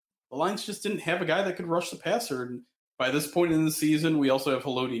 the Lions just didn't have a guy that could rush the passer. And by this point in the season, we also have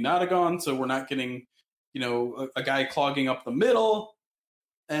Haloti Ngata gone, so we're not getting, a guy clogging up the middle.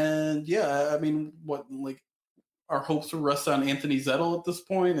 And yeah, I mean, our hopes will rest on Anthony Zettel at this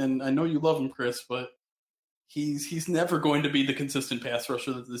point, and I know you love him, Chris, but he's never going to be the consistent pass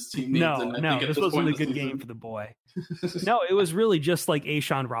rusher that this team needs. No, this wasn't a good game for the boy. No, it was really just like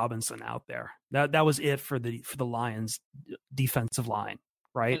Ashawn Robinson out there. That was it for the Lions defensive line,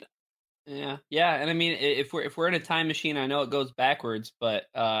 right? Yeah, and I mean, if we're in a time machine, I know it goes backwards, but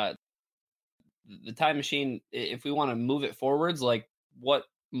the time machine, if we want to move it forwards, like what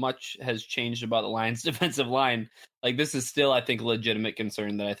much has changed about the Lions defensive line? Like this is still, I think, a legitimate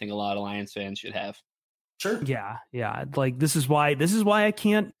concern that I think a lot of Lions fans should have. Sure. Yeah. Like this is why I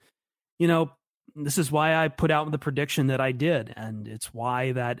can't, this is why I put out the prediction that I did. And it's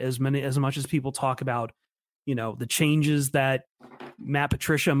why that as much as people talk about, the changes that Matt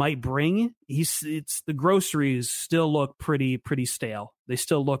Patricia might bring, the groceries still look pretty stale. They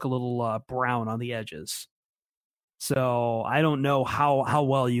still look a little brown on the edges. So I don't know how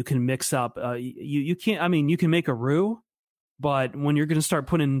well you can mix up. You can't. I mean, you can make a roux, but when you're going to start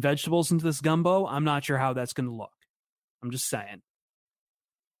putting vegetables into this gumbo, I'm not sure how that's going to look. I'm just saying.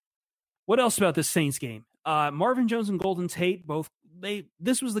 What else about this Saints game? Marvin Jones and Golden Tate both.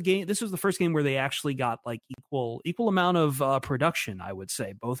 This was the game. This was the first game where they actually got like equal amount of production. I would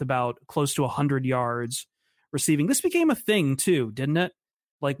say both about close to 100 yards receiving. This became a thing too, didn't it?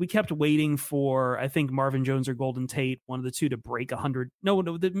 Like we kept waiting for, I think Marvin Jones or Golden Tate, one of the two, to break 100. No,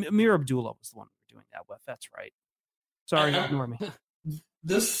 Amir Abdullah was the one we were doing that with. That's right. Sorry, ignore me.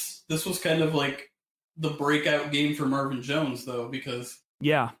 This was kind of like the breakout game for Marvin Jones, though, because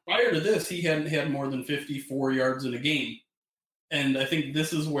prior to this, he hadn't had more than 54 yards in a game. And I think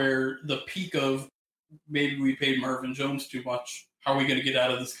this is where the peak of maybe we paid Marvin Jones too much. How are we going to get out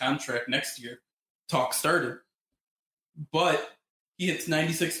of this contract next year? Talk started. But he hits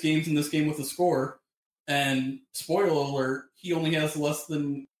 96 games in this game with a score. And spoiler alert, he only has less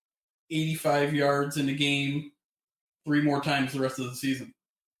than 85 yards in a game 3 more times the rest of the season.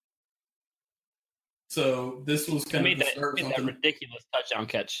 So this was kind of the start of something. That ridiculous touchdown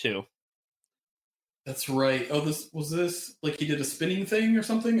catch too. That's right. Oh, this like he did a spinning thing or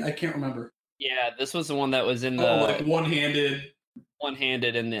something? I can't remember. Yeah, this was the one that was in the like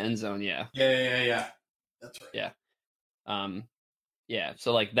one-handed in the end zone. Yeah. Yeah. That's right. Yeah.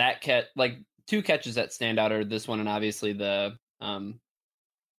 So like that like 2 catches that stand out are this one and obviously the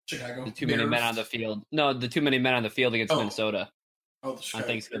Chicago. The too many men on the field. No, the too many men on the field against Minnesota. Oh, the Chicago on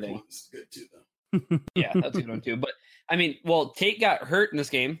Thanksgiving. One is good too, though. Yeah, that's a good one too. But I mean, Tate got hurt in this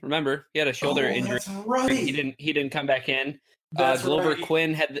game. Remember, he had a shoulder injury. That's right. He didn't come back in. Glover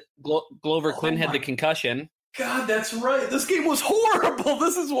Quinn had the concussion. God, that's right. This game was horrible.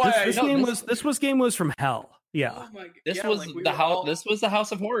 This is why this game was from hell. Yeah. Oh my God. This was the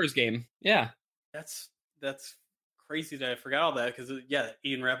House of Horrors game. Yeah. That's crazy that I forgot all that because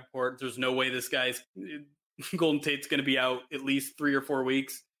Ian Rappaport. There's no way this guy's Golden Tate's going to be out at least 3 or 4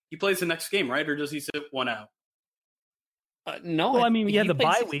 weeks. He plays the next game, right? Or does he sit one out? No. Well, I mean, he had the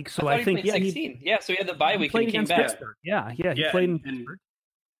bye week, so I think 16. So he had the bye week and he came back. Pittsburgh. He played in Pittsburgh.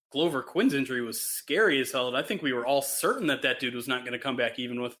 Glover Quinn's injury was scary as hell, and I think we were all certain that dude was not going to come back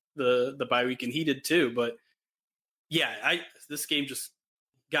even with the bye week, and he did too. But this game just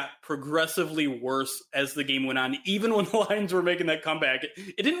got progressively worse as the game went on. Even when the Lions were making that comeback,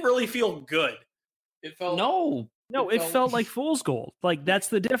 it didn't really feel good. It felt it felt like fool's gold. Like that's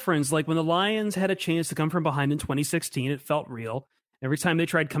the difference. Like when the Lions had a chance to come from behind in 2016, it felt real. Every time they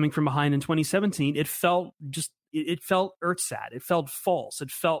tried coming from behind in 2017, it felt earthsat. It felt false.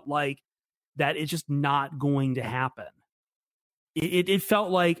 It felt like that it's just not going to happen. It felt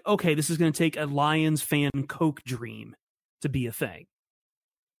like, okay, this is going to take a Lions fan Coke dream to be a thing.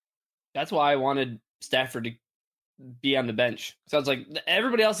 That's why I wanted Stafford to be on the bench. Sounds like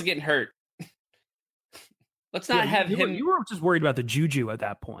everybody else is getting hurt. Let's not have him. You were just worried about the juju at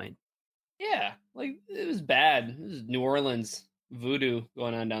that point. Yeah, like it was bad. This is New Orleans. voodoo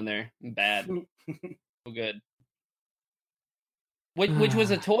going on down there. Bad. So good. Which was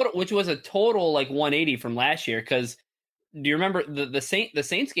a total like 180 from last year, because do you remember the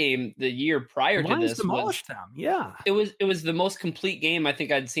Saints game the year prior to this demolished them? Yeah, it was the most complete game I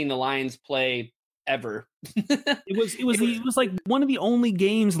think I'd seen the Lions play ever. it was like one of the only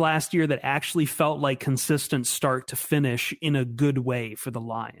games last year that actually felt like consistent start to finish in a good way for the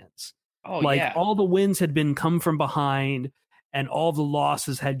Lions. Oh, like yeah. all the wins had been come from behind, and all the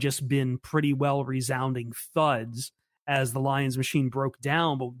losses had just been pretty well resounding thuds as the Lions machine broke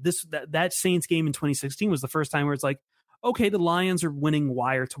down. But that Saints game in 2016 was the first time where it's like, okay, the Lions are winning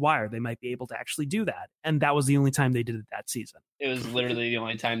wire to wire. They might be able to actually do that. And that was the only time they did it that season. It was literally the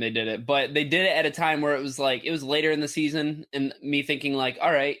only time they did it. But they did it at a time where it was later in the season, and me thinking like,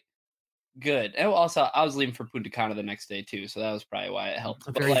 all right, good. And also, I was leaving for Punta Cana the next day too, so that was probably why it helped.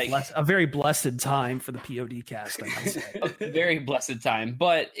 A very blessed time for the POD cast, I might say. A very blessed time.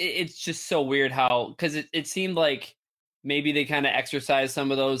 But it's just so weird how, because it seemed like maybe they kind of exercised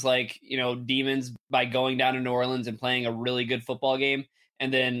some of those demons by going down to New Orleans and playing a really good football game,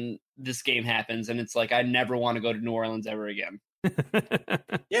 and then this game happens, and it's like I never want to go to New Orleans ever again.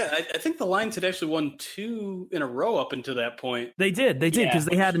 Yeah, I think the Lions had actually won 2 in a row up until that point. They did because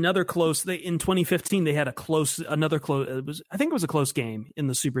they had another close. In 2015 they had another close. I think it was a close game in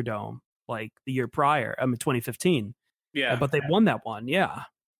the Superdome like the year prior. 2015. Yeah, but they won that one. Yeah.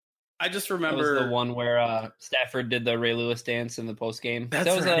 I just remember that was the one where Stafford did the Ray Lewis dance in the post game.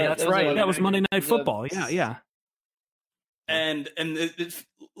 That's right. That was Monday Night Football. Yeah. And it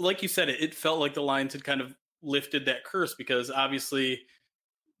like you said, it felt like the Lions had kind of lifted that curse, because obviously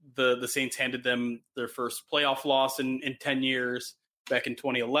the Saints handed them their first playoff loss in 10 years back in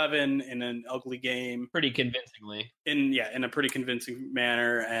 2011 in an ugly game, pretty convincingly. In a pretty convincing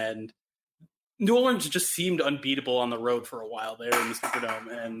manner, and New Orleans just seemed unbeatable on the road for a while there in the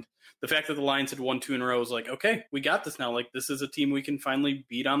Superdome. And the fact that the Lions had won 2 in a row was like, okay, we got this now. Like, this is a team we can finally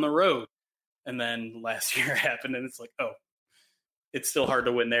beat on the road. And then last year happened, and it's like, oh, it's still hard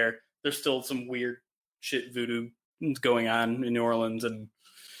to win there. There's still some weird shit voodoo going on in New Orleans. And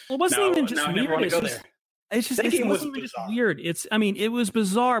it wasn't even just weird. It wasn't just weird. It was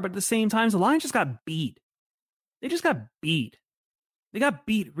bizarre, but at the same time, the Lions just got beat. They just got beat. They got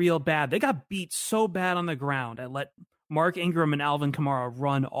beat real bad. They got beat so bad on the ground. I let Mark Ingram and Alvin Kamara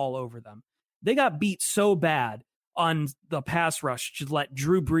run all over them. They got beat so bad on the pass rush to let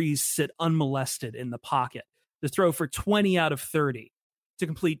Drew Brees sit unmolested in the pocket, to throw for 20 out of 30, to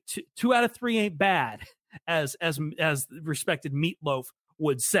complete 2 out of 3 ain't bad, as respected Meatloaf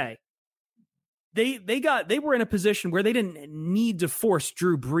would say. They were in a position where they didn't need to force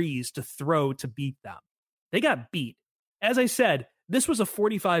Drew Brees to throw to beat them. They got beat. As I said, this was a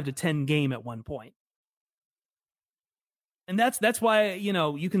 45-10 game at one point. And that's why,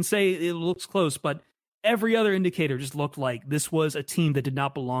 you can say it looks close, but every other indicator just looked like this was a team that did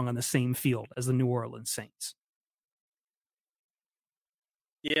not belong on the same field as the New Orleans Saints.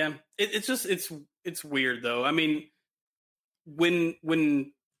 Yeah, it's weird though. I mean,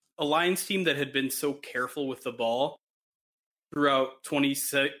 when a Lions team that had been so careful with the ball throughout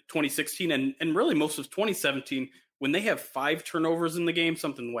 2016 and really most of 2017, when they have 5 turnovers in the game,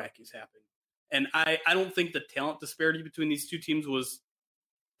 something wacky's happened. And I don't think the talent disparity between these two teams was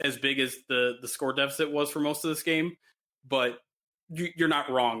as big as the score deficit was for most of this game. But you're not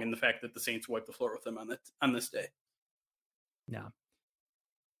wrong in the fact that the Saints wiped the floor with them on this day. Yeah.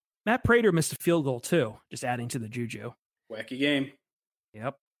 Matt Prater missed a field goal too, just adding to the juju. Wacky game.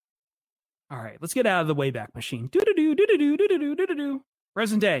 Yep. All right, let's get out of the Wayback Machine. Do-do-do.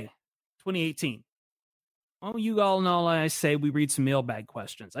 Present day, 2018. Well, you all know I say we read some mailbag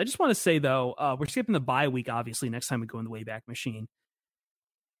questions. I just want to say, though, we're skipping the bye week, obviously, next time we go in the Wayback Machine.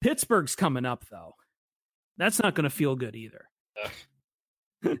 Pittsburgh's coming up, though. That's not going to feel good either.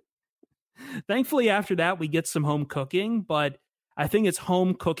 Thankfully, after that, we get some home cooking, but I think it's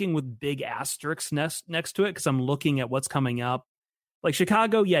home cooking with big asterisks next to it, because I'm looking at what's coming up. Like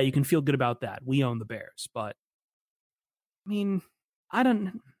Chicago, yeah, you can feel good about that. We own the Bears, but I mean, I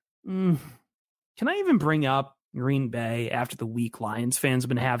don't... Can I even bring up Green Bay after the week Lions fans have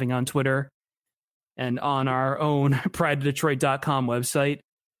been having on Twitter and on our own prideofdetroit.com website?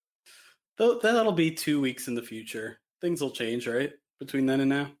 That'll be 2 weeks in the future. Things will change, right? Between then and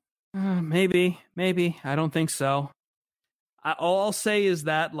now? Maybe. I don't think so. All I'll say is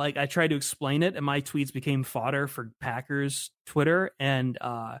that, like, I tried to explain it, and my tweets became fodder for Packers Twitter, and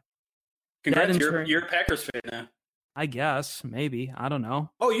congrats, you're a Packers fan now. I guess, maybe. I don't know.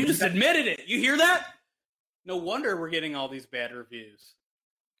 Oh, you just admitted it. You hear that? No wonder we're getting all these bad reviews.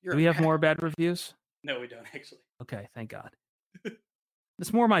 Do we have more bad reviews? No, we don't, actually. Okay, thank God.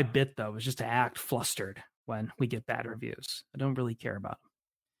 It's more my bit, though, is just to act flustered when we get bad reviews. I don't really care about them.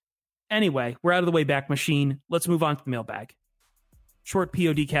 Anyway, we're out of the way back machine. Let's move on to the mailbag. Short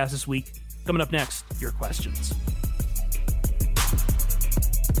PODcast this week. Coming up next, your questions.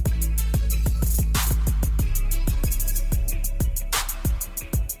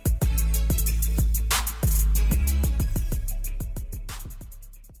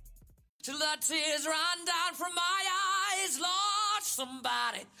 Till the tears run down from my eyes, Lord,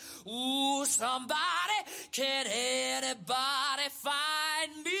 somebody, ooh, somebody, can anybody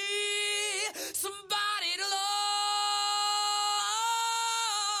find me somebody to love?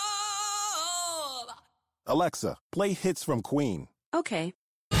 Alexa, play hits from Queen. Okay.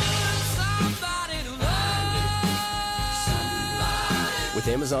 Somebody to love. Somebody. With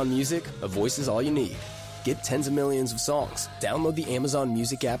Amazon Music, a voice is all you need. Get tens of millions of songs. Download the Amazon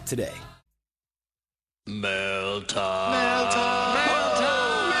Music app today. Mail time.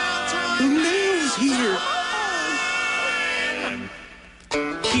 The mail's here.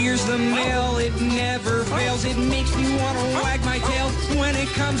 Here's the mail, it never fails. It makes me want to wag my tail. When it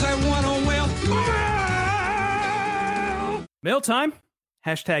comes, I want to wail. Mail time.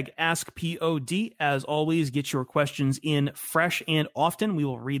 Hashtag AskPOD. As always, get your questions in fresh and often. We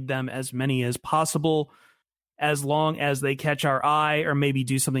will read them as many as possible, as long as they catch our eye or maybe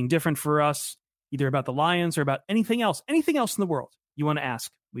do something different for us, either about the Lions or about anything else in the world you want to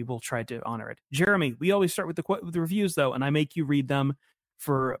ask. We will try to honor it. Jeremy, we always start with the reviews, though, and I make you read them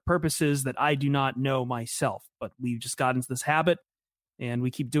for purposes that I do not know myself, but we've just got into this habit, and we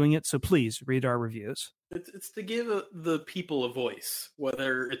keep doing it, so please read our reviews. It's to give the people a voice,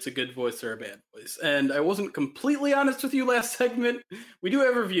 whether it's a good voice or a bad voice. And I wasn't completely honest with you last segment. We do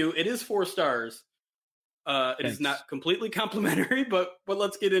have a review. It is 4 stars. It is not completely complimentary, but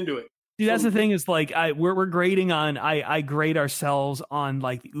let's get into it. Dude, that's the thing is, like, we're grading on, I grade ourselves on,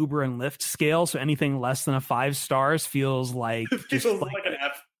 like, the Uber and Lyft scale, so anything less than a 5 stars feels like just like an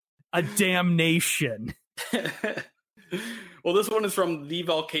F. A damnation. Well, this one is from The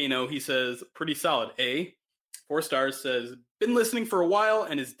Volcano. He says, pretty solid. 4 stars, says, been listening for a while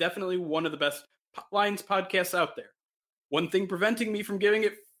and is definitely one of the best Lions podcasts out there. One thing preventing me from giving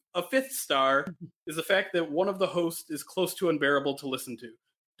it a 5th star is the fact that one of the hosts is close to unbearable to listen to.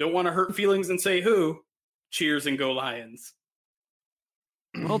 Don't want to hurt feelings and say who. Cheers and go Lions.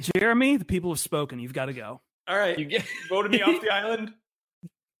 Well, Jeremy, the people have spoken. You've got to go. All right. You voted me off the island.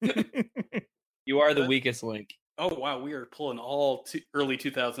 You are the weakest link. Oh, wow. We are pulling all early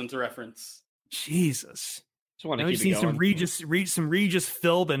 2000s reference. Jesus. Just want to keep it going. Some Regis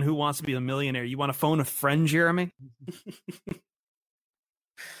Philbin Who Wants to Be a Millionaire. You want to phone a friend, Jeremy?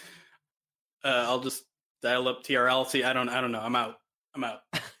 I'll just dial up TRL. I don't know. I'm out.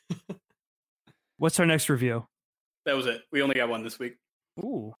 What's our next review? That was it. We only got one this week.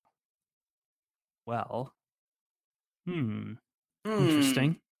 Ooh. Well.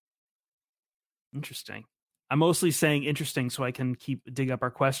 Interesting. I'm mostly saying interesting so I can dig up our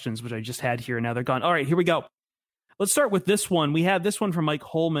questions, which I just had here, and now they're gone. All right, here we go. Let's start with this one. We had this one from Mike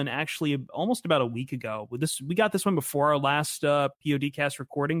Holman actually almost about a week ago. We got this one before our last PODcast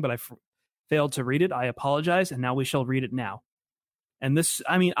recording, but I failed to read it. I apologize, and now we shall read it now. And this,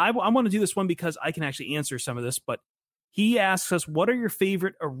 I want to do this one because I can actually answer some of this, but he asks us, what are your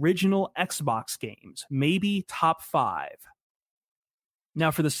favorite original Xbox games? Maybe top 5. Now,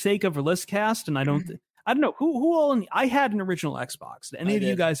 for the sake of LISTCAST, and I don't know who all. I had an original Xbox. Did any of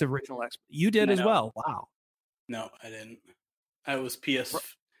you guys have original Xbox? You did as well. Wow. No, I didn't. I was PS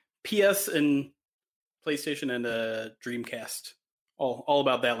and PlayStation and Dreamcast. All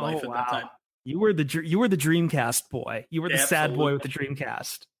about that life at that time. You were the Dreamcast boy. You were the sad boy with the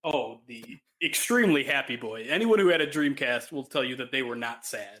Dreamcast. Oh, the extremely happy boy. Anyone who had a Dreamcast will tell you that they were not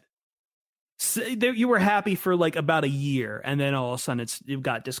sad. So you were happy for like about a year, and then all of a sudden it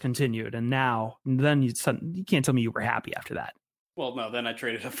got discontinued, and then you can't tell me you were happy after that. Well, no, then I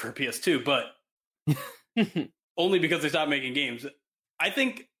traded up for a PS2, but only because they stopped making games. I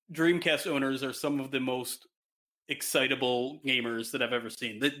think Dreamcast owners are some of the most excitable gamers that I've ever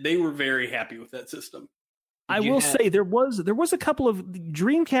seen. They were very happy with that system. I will say there was a couple of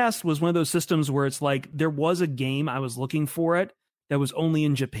Dreamcast was one of those systems where it's like there was a game I was looking for it that was only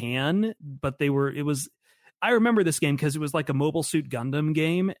in Japan, but I remember this game because it was like a Mobile Suit Gundam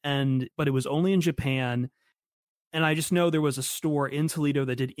game, but it was only in Japan. And I just know there was a store in Toledo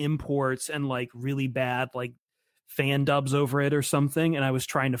that did imports and like really bad like fan dubs over it or something, and I was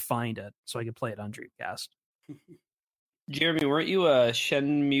trying to find it so I could play it on Dreamcast. Jeremy, weren't you a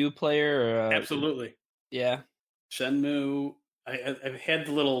Shenmue player? Absolutely. Yeah. Shenmue. I've had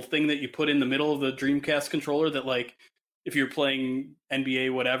the little thing that you put in the middle of the Dreamcast controller that like if you're playing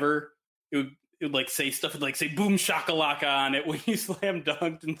NBA, whatever, it would like say stuff like say boom shakalaka on it when you slam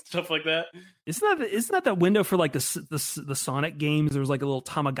dunked and stuff like that. Isn't that window for like the Sonic games? There was like a little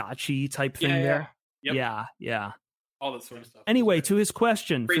Tamagotchi type thing there. Yep. Yeah. All that sort of stuff. Anyway, to his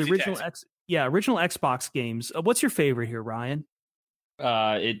question, for the Crazy original original Xbox games, what's your favorite here, Ryan?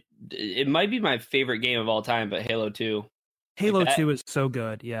 It might be my favorite game of all time, but Halo 2. Halo 2 is so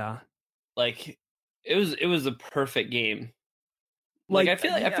good. Yeah. Like it was a perfect game. Like I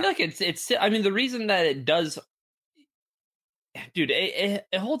feel like it's I mean, the reason that it does, dude, it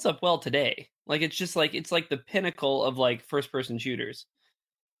holds up well today. Like it's just like it's like the pinnacle of like first person shooters.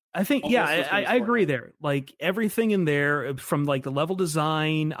 I think I agree there. Like everything in there, from like the level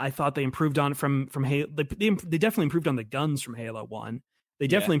design, I thought they improved on from Halo. They definitely improved on the guns from Halo 1. They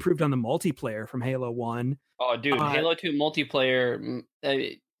definitely improved on the multiplayer from Halo 1. Oh, dude, Halo 2 multiplayer.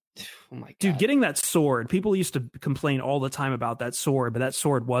 Oh my god, dude, getting that sword. People used to complain all the time about that sword, but that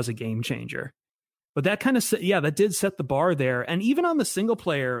sword was a game changer. But that kind of that did set the bar there. And even on the single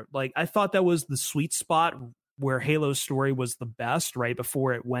player, like I thought that was the sweet spot where Halo's story was the best, right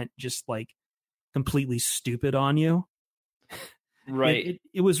before it went just like completely stupid on you. Right.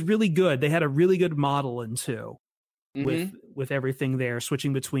 It was really good. They had a really good model in 2 with everything there,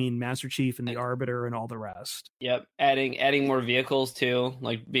 switching between Master Chief and the Arbiter and all the rest. Yep. Adding more vehicles too,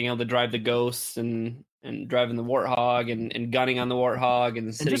 like being able to drive the Ghosts and driving the Warthog and gunning on the Warthog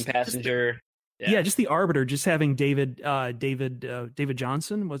and sitting passenger. Just the Arbiter, just having David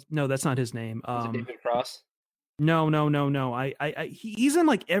Johnson that's not his name. Was it David Cross? No. He's in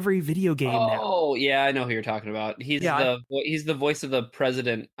like every video game now. Oh yeah, I know who you're talking about. He's the voice of the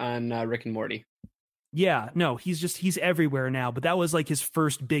president on Rick and Morty. Yeah, no, he's everywhere now. But that was like his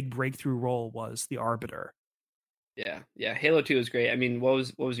first big breakthrough role, was the Arbiter. Yeah. Halo 2 is great. I mean,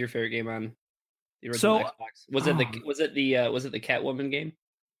 what was your favorite game on the original Xbox? Was it the Catwoman game?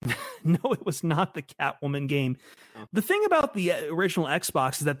 No, it was not the Catwoman game. Oh. The thing about the original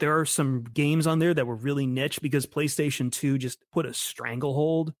Xbox is that there are some games on there that were really niche because PlayStation 2 just put a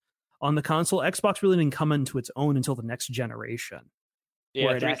stranglehold on the console. Xbox really didn't come into its own until the next generation. Yeah,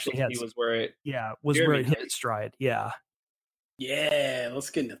 where it actually was where it hit its stride. Yeah. Yeah, let's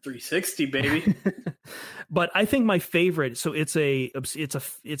get into 360, baby. But I think my favorite, so it's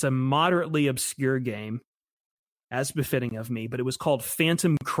a moderately obscure game, as befitting of me, but it was called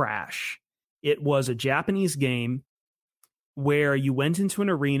Phantom Crash. It was a Japanese game where you went into an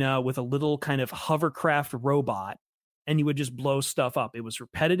arena with a little kind of hovercraft robot and you would just blow stuff up. It was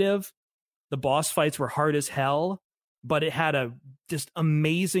repetitive. The boss fights were hard as hell, but it had a just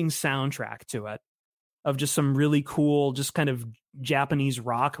amazing soundtrack to it of just some really cool, just kind of Japanese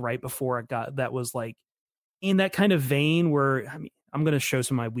rock right before it got, that was like in that kind of vein where, I mean, I'm going to show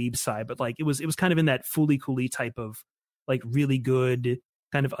some of my weeb side, but like it was kind of in that Fooly Cooly type of like really good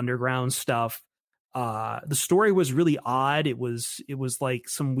kind of underground stuff. The story was really odd. It was like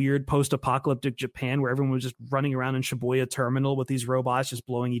some weird post-apocalyptic Japan where everyone was just running around in Shibuya Terminal with these robots just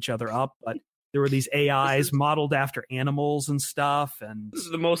blowing each other up. But there were these AIs modeled after animals and stuff. And this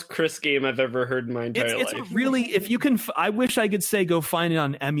is the most Chris game I've ever heard in my entire life. It's really, if you can, I wish I could say go find it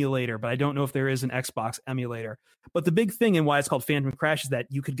on emulator, but I don't know if there is an Xbox emulator. But the big thing and why it's called Phantom Crash is that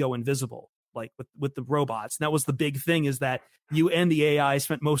you could go invisible, like with the robots. And that was the big thing, is that you and the AI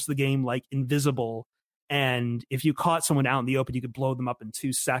spent most of the game like invisible. And if you caught someone out in the open, you could blow them up in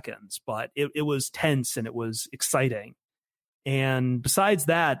 2 seconds. But it was tense and it was exciting. And besides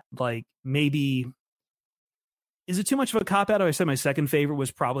that, like, maybe, is it too much of a cop out? I said my second favorite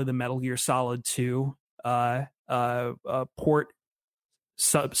was probably the Metal Gear Solid 2 port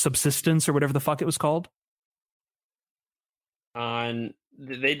subsistence or whatever the fuck it was called.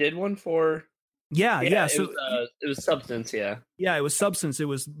 They did one for so it was Substance. It was Substance. It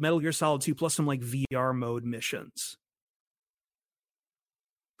was Metal Gear Solid 2 plus some like VR mode missions.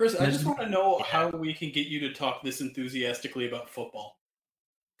 Chris, I just want to know how we can get you to talk this enthusiastically about football.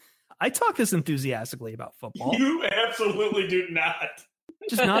 I talk this enthusiastically about football. You absolutely do not.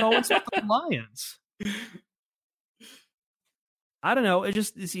 Just not always with the Lions. I don't know.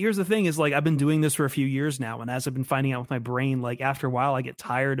 Here's the thing is, like, I've been doing this for a few years now. And as I've been finding out with my brain, like, after a while, I get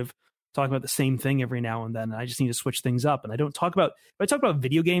tired of talking about the same thing every now and then. And I just need to switch things up. And if I talk about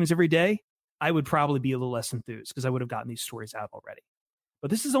video games every day, I would probably be a little less enthused because I would have gotten these stories out already. But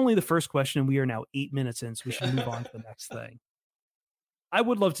this is only the first question, and we are now 8 minutes in, so we should move on to the next thing. I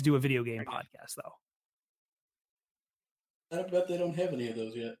would love to do a video game podcast, though. I bet they don't have any of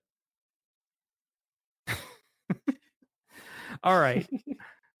those yet. All right.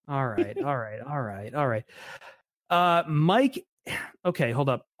 Mike, okay, hold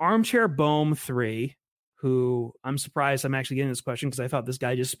up. Armchair Bohm 3, who I'm surprised I'm actually getting this question because I thought this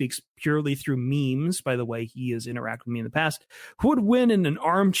guy just speaks purely through memes, by the way he has interacted with me in the past. Who would win in an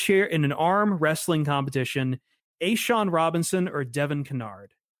arm wrestling competition, Ashawn Robinson or Devin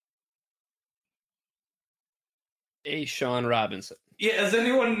Kennard? Ashawn Robinson. Yeah, is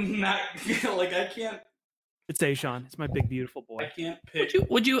anyone not like I can't? It's Ashawn. It's my big beautiful boy. I can't pick.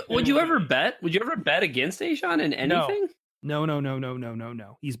 Would you ever bet? Would you ever bet against Ashawn in anything?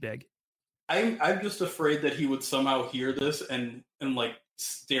 No. He's big. I'm just afraid that he would somehow hear this and like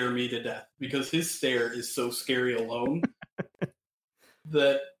stare me to death because his stare is so scary alone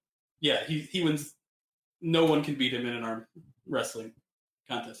that he wins. No one can beat him in an arm wrestling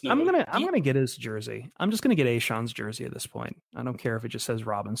contest. I'm gonna get his jersey. I'm just gonna get Ashawn's jersey at this point. I don't care if it just says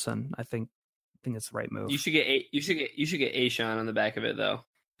Robinson. I think it's the right move. You should get Ashawn on the back of it though.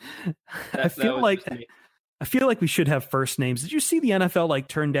 I feel like we should have first names. Did you see the NFL like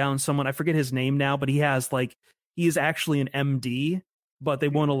turn down someone? I forget his name now, but he is actually an MD, but they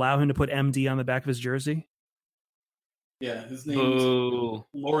won't allow him to put MD on the back of his jersey. Yeah, his name is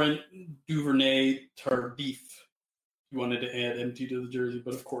Laurent Duvernay Tardif. He wanted to add MD to the jersey,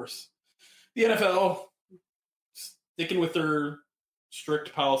 but of course, the NFL sticking with their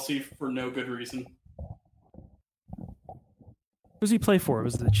strict policy for no good reason. Who does he play for?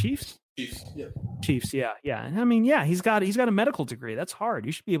 Was it the Chiefs? Chiefs, yeah. I mean, yeah, he's got a medical degree. That's hard.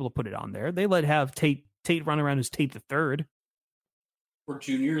 You should be able to put it on there. They have Tate run around as Tate the Third. For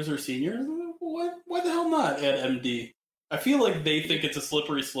juniors or seniors, why the hell not add MD? I feel like they think it's a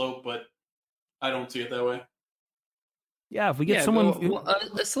slippery slope, but I don't see it that way. Yeah, if we get someone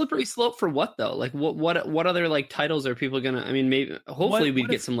a slippery slope for what though? Like what other like titles are people gonna? I mean, maybe hopefully we'd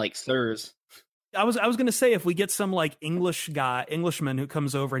get some like sirs. I was gonna say if we get some like Englishman who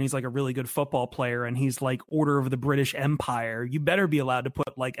comes over and he's like a really good football player and he's like Order of the British Empire, you better be allowed to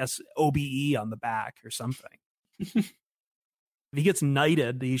put like OBE on the back or something. If he gets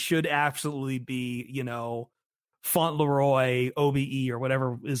knighted, he should absolutely be, Fauntleroy OBE or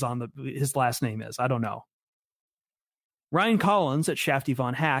whatever is on his last name is. I don't know. Ryan Collins at Shafty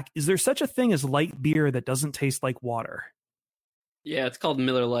Von Hack. Is there such a thing as light beer that doesn't taste like water? Yeah, it's called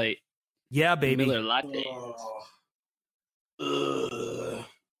Miller Lite. Yeah, baby. Miller Latte.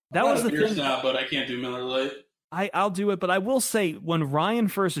 That was the thing. Now, but I can't do Miller Lite. I'll do it, but I will say when Ryan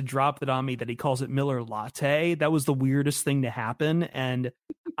first dropped it on me that he calls it Miller Latte, that was the weirdest thing to happen, and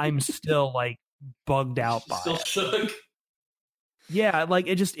I'm still like bugged out by it. Shook. Yeah, like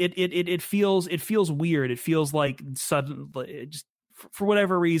it feels weird. It feels like sudden. For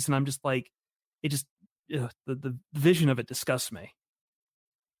whatever reason, I'm just like the vision of it disgusts me.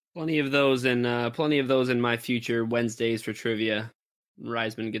 Plenty of those in my future Wednesdays for trivia.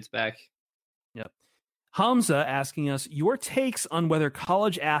 Reisman gets back. Yep. Hamza asking us your takes on whether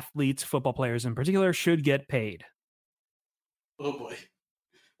college athletes, football players in particular, should get paid. Oh boy.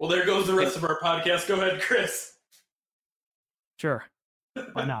 Well, there goes the rest of our podcast. Go ahead, Chris. Sure.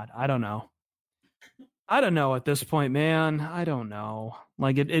 Why not? I don't know. At this point, man. I don't know.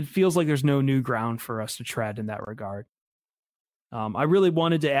 Like it feels like there's no new ground for us to tread in that regard. I really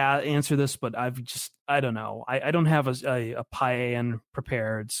wanted to answer this, but I don't know. I don't have a plan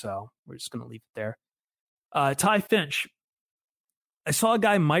prepared, so we're just going to leave it there. Ty Finch. I saw a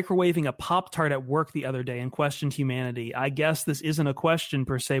guy microwaving a Pop-Tart at work the other day and questioned humanity. I guess this isn't a question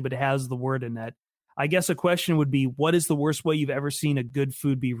per se, but it has the word in it. I guess a question would be, what is the worst way you've ever seen a good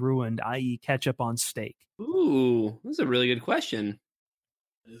food be ruined, i.e. ketchup on steak? Ooh, that's a really good question.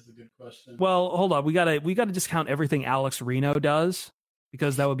 That is a good question. Well, hold on. We gotta discount everything Alex Reno does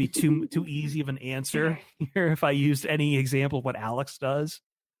because that would be too easy of an answer here if I used any example of what Alex does.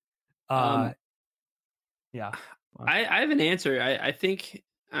 Yeah. I have an answer. I think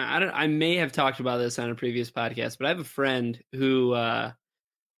I may have talked about this on a previous podcast, but I have a friend who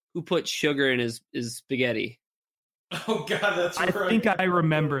put sugar in his spaghetti. Oh God, that's right. I think I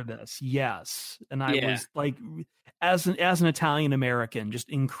remember this. Yes, and I was like, as an Italian American, just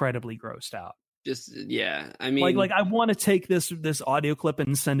incredibly grossed out. I mean, like I want to take this audio clip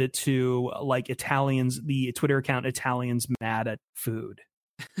and send it to like Italians, the Twitter account Italians Mad at Food.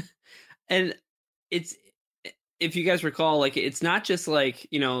 And it's, if you guys recall, like it's not just like,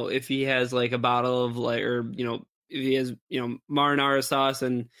 if he has like a bottle of like, or if he has marinara sauce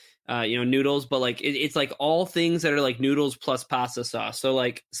and noodles, but like it's like all things that are like noodles plus pasta sauce. So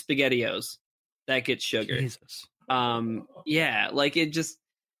like SpaghettiOs that gets sugar. Jesus. Yeah, like it just,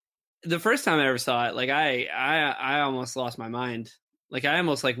 the first time I ever saw it, like I almost lost my mind. Like I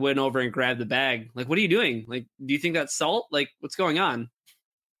almost like went over and grabbed the bag. Like, what are you doing? Like, do you think that's salt? Like, what's going on?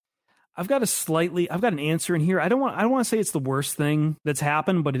 I've got an answer in here. I don't want to say it's the worst thing that's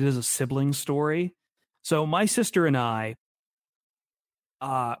happened, but it is a sibling story. So my sister and I,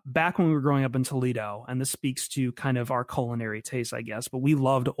 back when we were growing up in Toledo, and this speaks to kind of our culinary taste, I guess, but we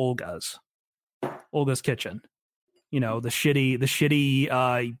loved Olga's Kitchen. You know, the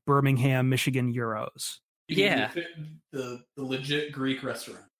shitty Birmingham, Michigan gyros. Yeah. The legit Greek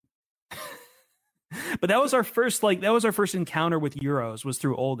restaurant. But that was our first encounter with gyros was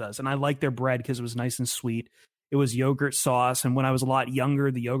through Olga's, and I liked their bread because it was nice and sweet. It was yogurt sauce, and when I was a lot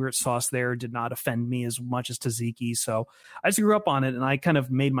younger, the yogurt sauce there did not offend me as much as tzatziki, so I just grew up on it, and I kind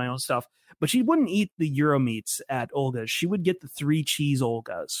of made my own stuff. But she wouldn't eat the gyro meats at Olga's. She would get the 3 cheese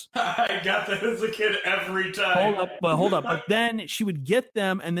Olga's. I got that as a kid every time. Hold up. But then she would get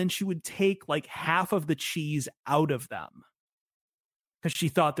them, and then she would take like half of the cheese out of them because she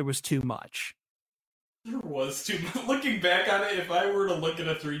thought there was too much. There was too much. Looking back on it, if I were to look at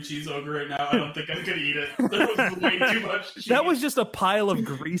a 3 cheese ogre right now, I don't think I could eat it. There was way too much cheese. That was just a pile of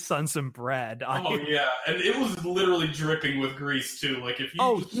grease on some bread. Oh, yeah. And it was literally dripping with grease, too. Like, if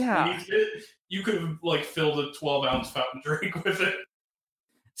you squeezed it, you could have, like, filled a 12-ounce fountain drink with it.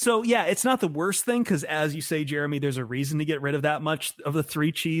 So, yeah, it's not the worst thing, because as you say, Jeremy, there's a reason to get rid of that much of the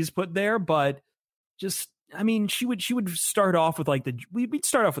 3 cheese put there, but just... I mean, she would start off with we'd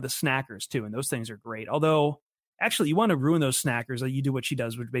start off with the snackers too, and those things are great. Although, actually, you want to ruin those snackers, you do what she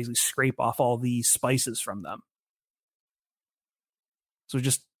does, which basically scrape off all the spices from them. So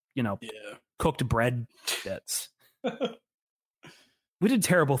just cooked bread bits. We did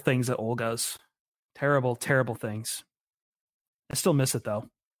terrible things at Olga's. Terrible, terrible things. I still miss it though.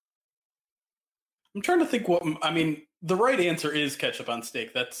 I'm trying to think the right answer is ketchup on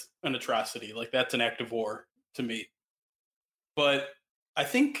steak. That's an atrocity. Like, that's an act of war to me. But I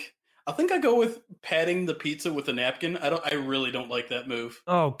think I go with patting the pizza with a napkin. I really don't like that move.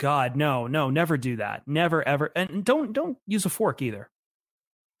 Oh God, no, never do that. Never ever. And don't use a fork either.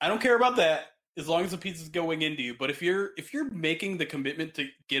 I don't care about that as long as the pizza's going into you. But if you're making the commitment to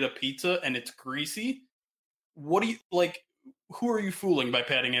get a pizza and it's greasy, what do you like? Who are you fooling by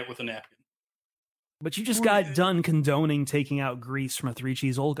patting it with a napkin? But you just got done condoning taking out grease from a 3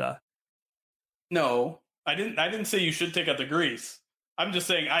 cheese Olga. No, I didn't say you should take out the grease. I'm just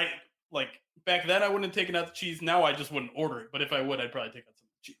saying back then I wouldn't have taken out the cheese. Now I just wouldn't order it. But if I would, I'd probably take out some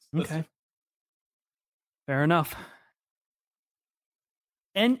cheese. Okay. Fair enough.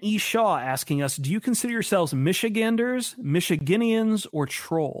 N.E. Shaw asking us, do you consider yourselves Michiganders, Michiganians, or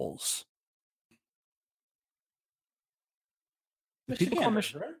trolls? People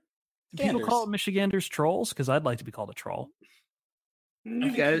call Michiganders trolls? Because I'd like to be called a troll.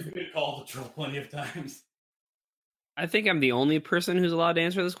 You guys have been called a troll plenty of times. I think I'm the only person who's allowed to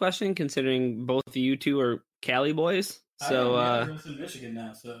answer this question, considering both of you two are Cali boys. So I live in Michigan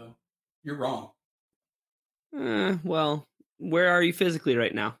now, so you're wrong. Well, where are you physically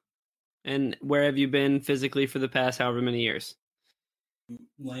right now? And where have you been physically for the past however many years?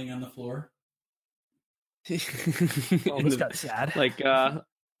 Laying on the floor. Oh, this got sad. Like George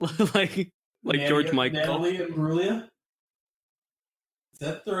Michael. Natalie Imbruglia? Is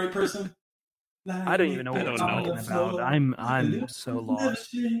that the right person? I don't even know what I'm talking about. I'm so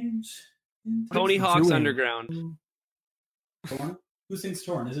lost. Tony Hawk's Underground. Torn? Who sings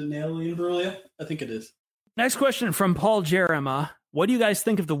Torn? Is it Natalie Imbruglia? I think it is. Next question from Paul Jerema. What do you guys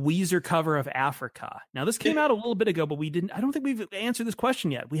think of the Weezer cover of Africa? Now, this came out a little bit ago, but I don't think we've answered this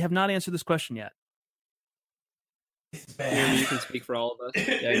question yet. We have not answered this question yet. It's bad. You can speak for all of us.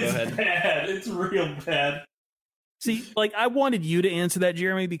 Yeah, go ahead. It's bad. It's real bad. See, I wanted you to answer that,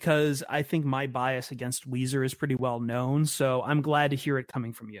 Jeremy, because I think my bias against Weezer is pretty well known, so I'm glad to hear it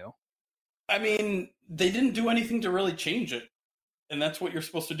coming from you. I mean, they didn't do anything to really change it, and that's what you're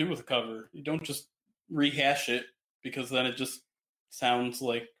supposed to do with a cover. You don't just rehash it, because then it just sounds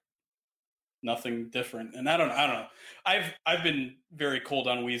like nothing different. And I don't know. I've been very cold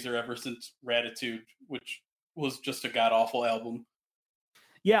on Weezer ever since Ratitude, which was just a god-awful album.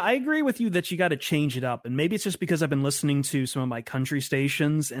 Yeah, I agree with you that you got to change it up. And maybe it's just because I've been listening to some of my country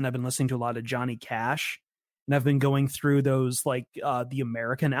stations and I've been listening to a lot of Johnny Cash. And I've been going through those, the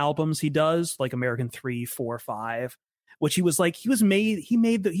American albums he does, like American 3, 4, 5, which he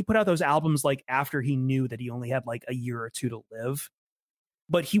put out those albums after he knew that he only had a year or two to live.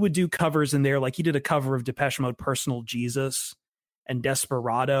 But he would do covers in there. He did a cover of Depeche Mode, Personal Jesus and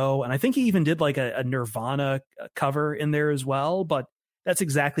Desperado. And I think he even did a Nirvana cover in there as well. But that's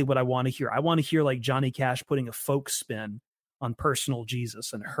exactly what I want to hear. I want to hear Johnny Cash putting a folk spin on Personal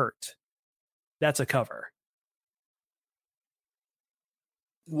Jesus and Hurt. That's a cover.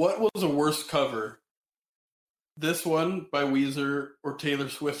 What was a worse cover? This one by Weezer or Taylor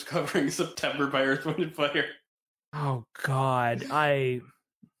Swift covering September by Earth, Wind & Fire? Oh, God.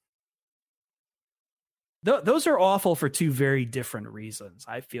 Those are awful for two very different reasons,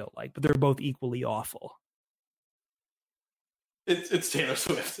 I feel like, but they're both equally awful. It's Taylor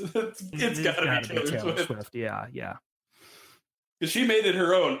Swift. It's gotta be Taylor Swift. Yeah. Because she made it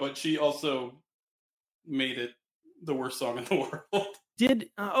her own, but she also made it the worst song in the world.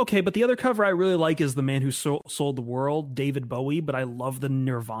 Okay, but the other cover I really like is The Man Who Sold the World, David Bowie, but I love the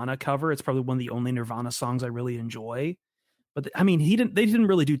Nirvana cover. It's probably one of the only Nirvana songs I really enjoy. But I mean, they didn't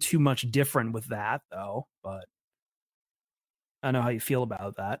really do too much different with that, though. But I don't know how you feel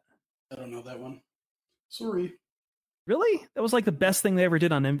about that. I don't know that one. Sorry. Really? That was like the best thing they ever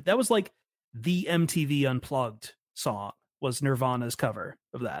did on them. That was like the MTV Unplugged song was Nirvana's cover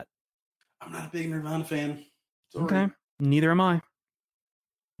of that. I'm not a big Nirvana fan. Sorry. Okay. Neither am I.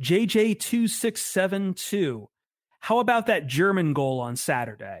 JJ2672. How about that German goal on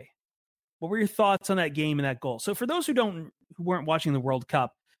Saturday? What were your thoughts on that game and that goal? So for those who weren't watching the World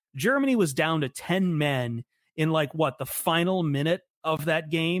Cup, Germany was down to 10 men in the final minute of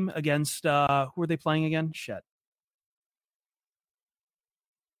that game against who were they playing again? Shit.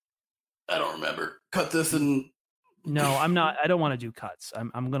 I don't remember. Cut this and No, I'm not. I don't want to do cuts.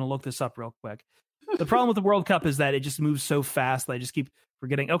 I'm going to look this up real quick. The problem with the World Cup is that it just moves so fast that I just keep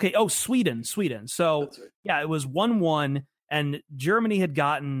forgetting. Okay. Oh, Sweden. So right. Yeah, it was 1-1 and Germany had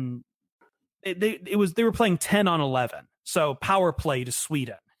gotten, they were playing 10 on 11. So power play to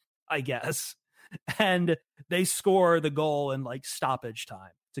Sweden, I guess. And they score the goal in stoppage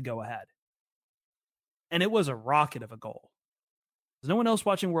time to go ahead. And it was a rocket of a goal. Is no one else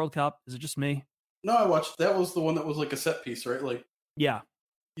watching World Cup? Is it just me? No, I watched. That was the one that was a set piece, right? Yeah.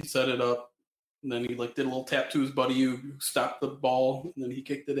 He set it up, and then he did a little tap to his buddy who stopped the ball, and then he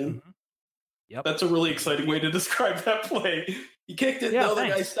kicked it in. Mm-hmm. Yep. That's a really exciting way to describe that play. He kicked it, the other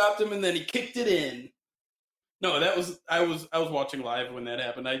guy stopped him, and then he kicked it in. No, I was watching live when that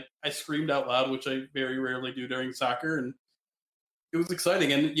happened. I screamed out loud, which I very rarely do during soccer, and it was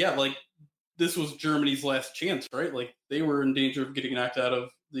exciting. And yeah, this was Germany's last chance, right? They were in danger of getting knocked out of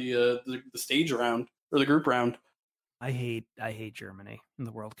the stage round or the group round. I hate Germany in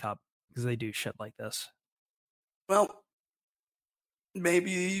the World Cup because they do shit like this. Well,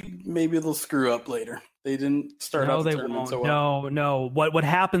 maybe they'll screw up later. They didn't start out the tournament so well. No. What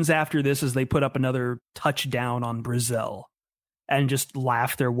happens after this is they put up another touchdown on Brazil and just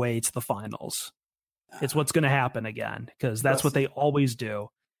laugh their way to the finals. It's what's going to happen again because that's what they always do.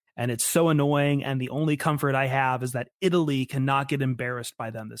 And it's so annoying. And the only comfort I have is that Italy cannot get embarrassed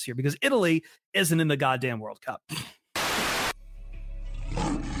by them this year because Italy isn't in the goddamn World Cup.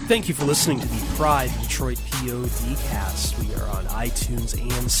 Thank you for listening to the Pride Detroit PODcast. We are on iTunes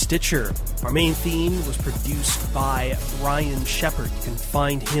and Stitcher. Our main theme was produced by Brian Shepard. You can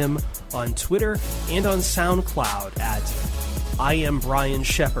find him on Twitter and on SoundCloud at I am Brian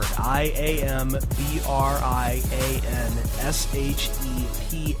Shepard.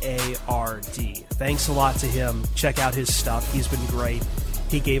 IamBrianShepard. Thanks a lot to him. Check out his stuff. He's been great.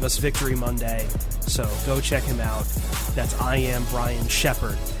 He gave us Victory Monday, so go check him out. That's I Am Brian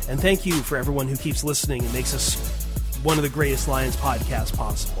Shepard. And thank you for everyone who keeps listening and makes us one of the greatest Lions podcasts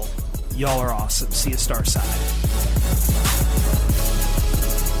possible. Y'all are awesome. See you Starside.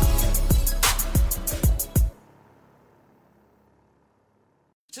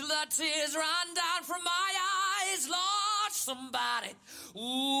 Till the tears run down from my eyes, Lord, somebody,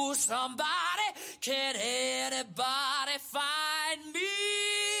 ooh, somebody, can anybody find me?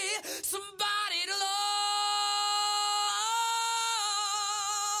 Somebody to love.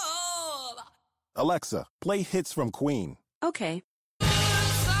 Alexa, play hits from Queen. Okay.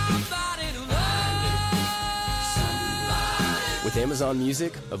 Somebody to love. Somebody. With Amazon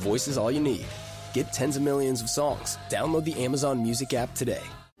Music, a voice is all you need. Get tens of millions of songs. Download the Amazon Music app today.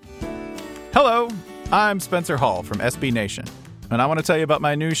 Hello, I'm Spencer Hall from SB Nation, and I want to tell you about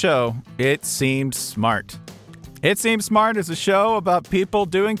my new show, It Seemed Smart. It Seemed Smart is a show about people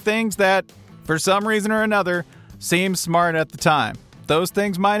doing things that, for some reason or another, seem smart at the time. Those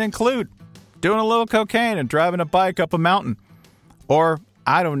things might include doing a little cocaine and driving a bike up a mountain. Or,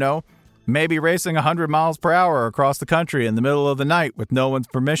 I don't know, maybe racing 100 miles per hour across the country in the middle of the night with no one's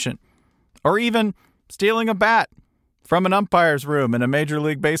permission. Or even stealing a bat from an umpire's room in a Major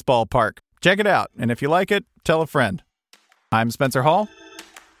League Baseball park. Check it out, and if you like it, tell a friend. I'm Spencer Hall.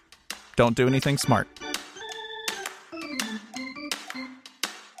 Don't do anything smart.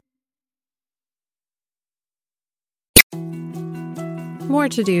 More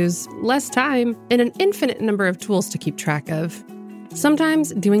to-dos, less time, and an infinite number of tools to keep track of.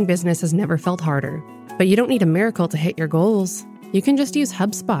 Sometimes doing business has never felt harder, but you don't need a miracle to hit your goals. You can just use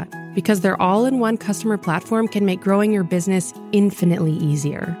HubSpot, because their all-in-one customer platform can make growing your business infinitely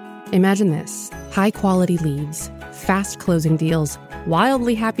easier. Imagine this. High-quality leads, fast-closing deals,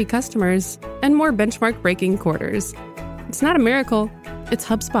 wildly happy customers, and more benchmark-breaking quarters. It's not a miracle, it's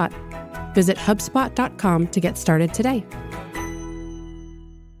HubSpot. Visit HubSpot.com to get started today.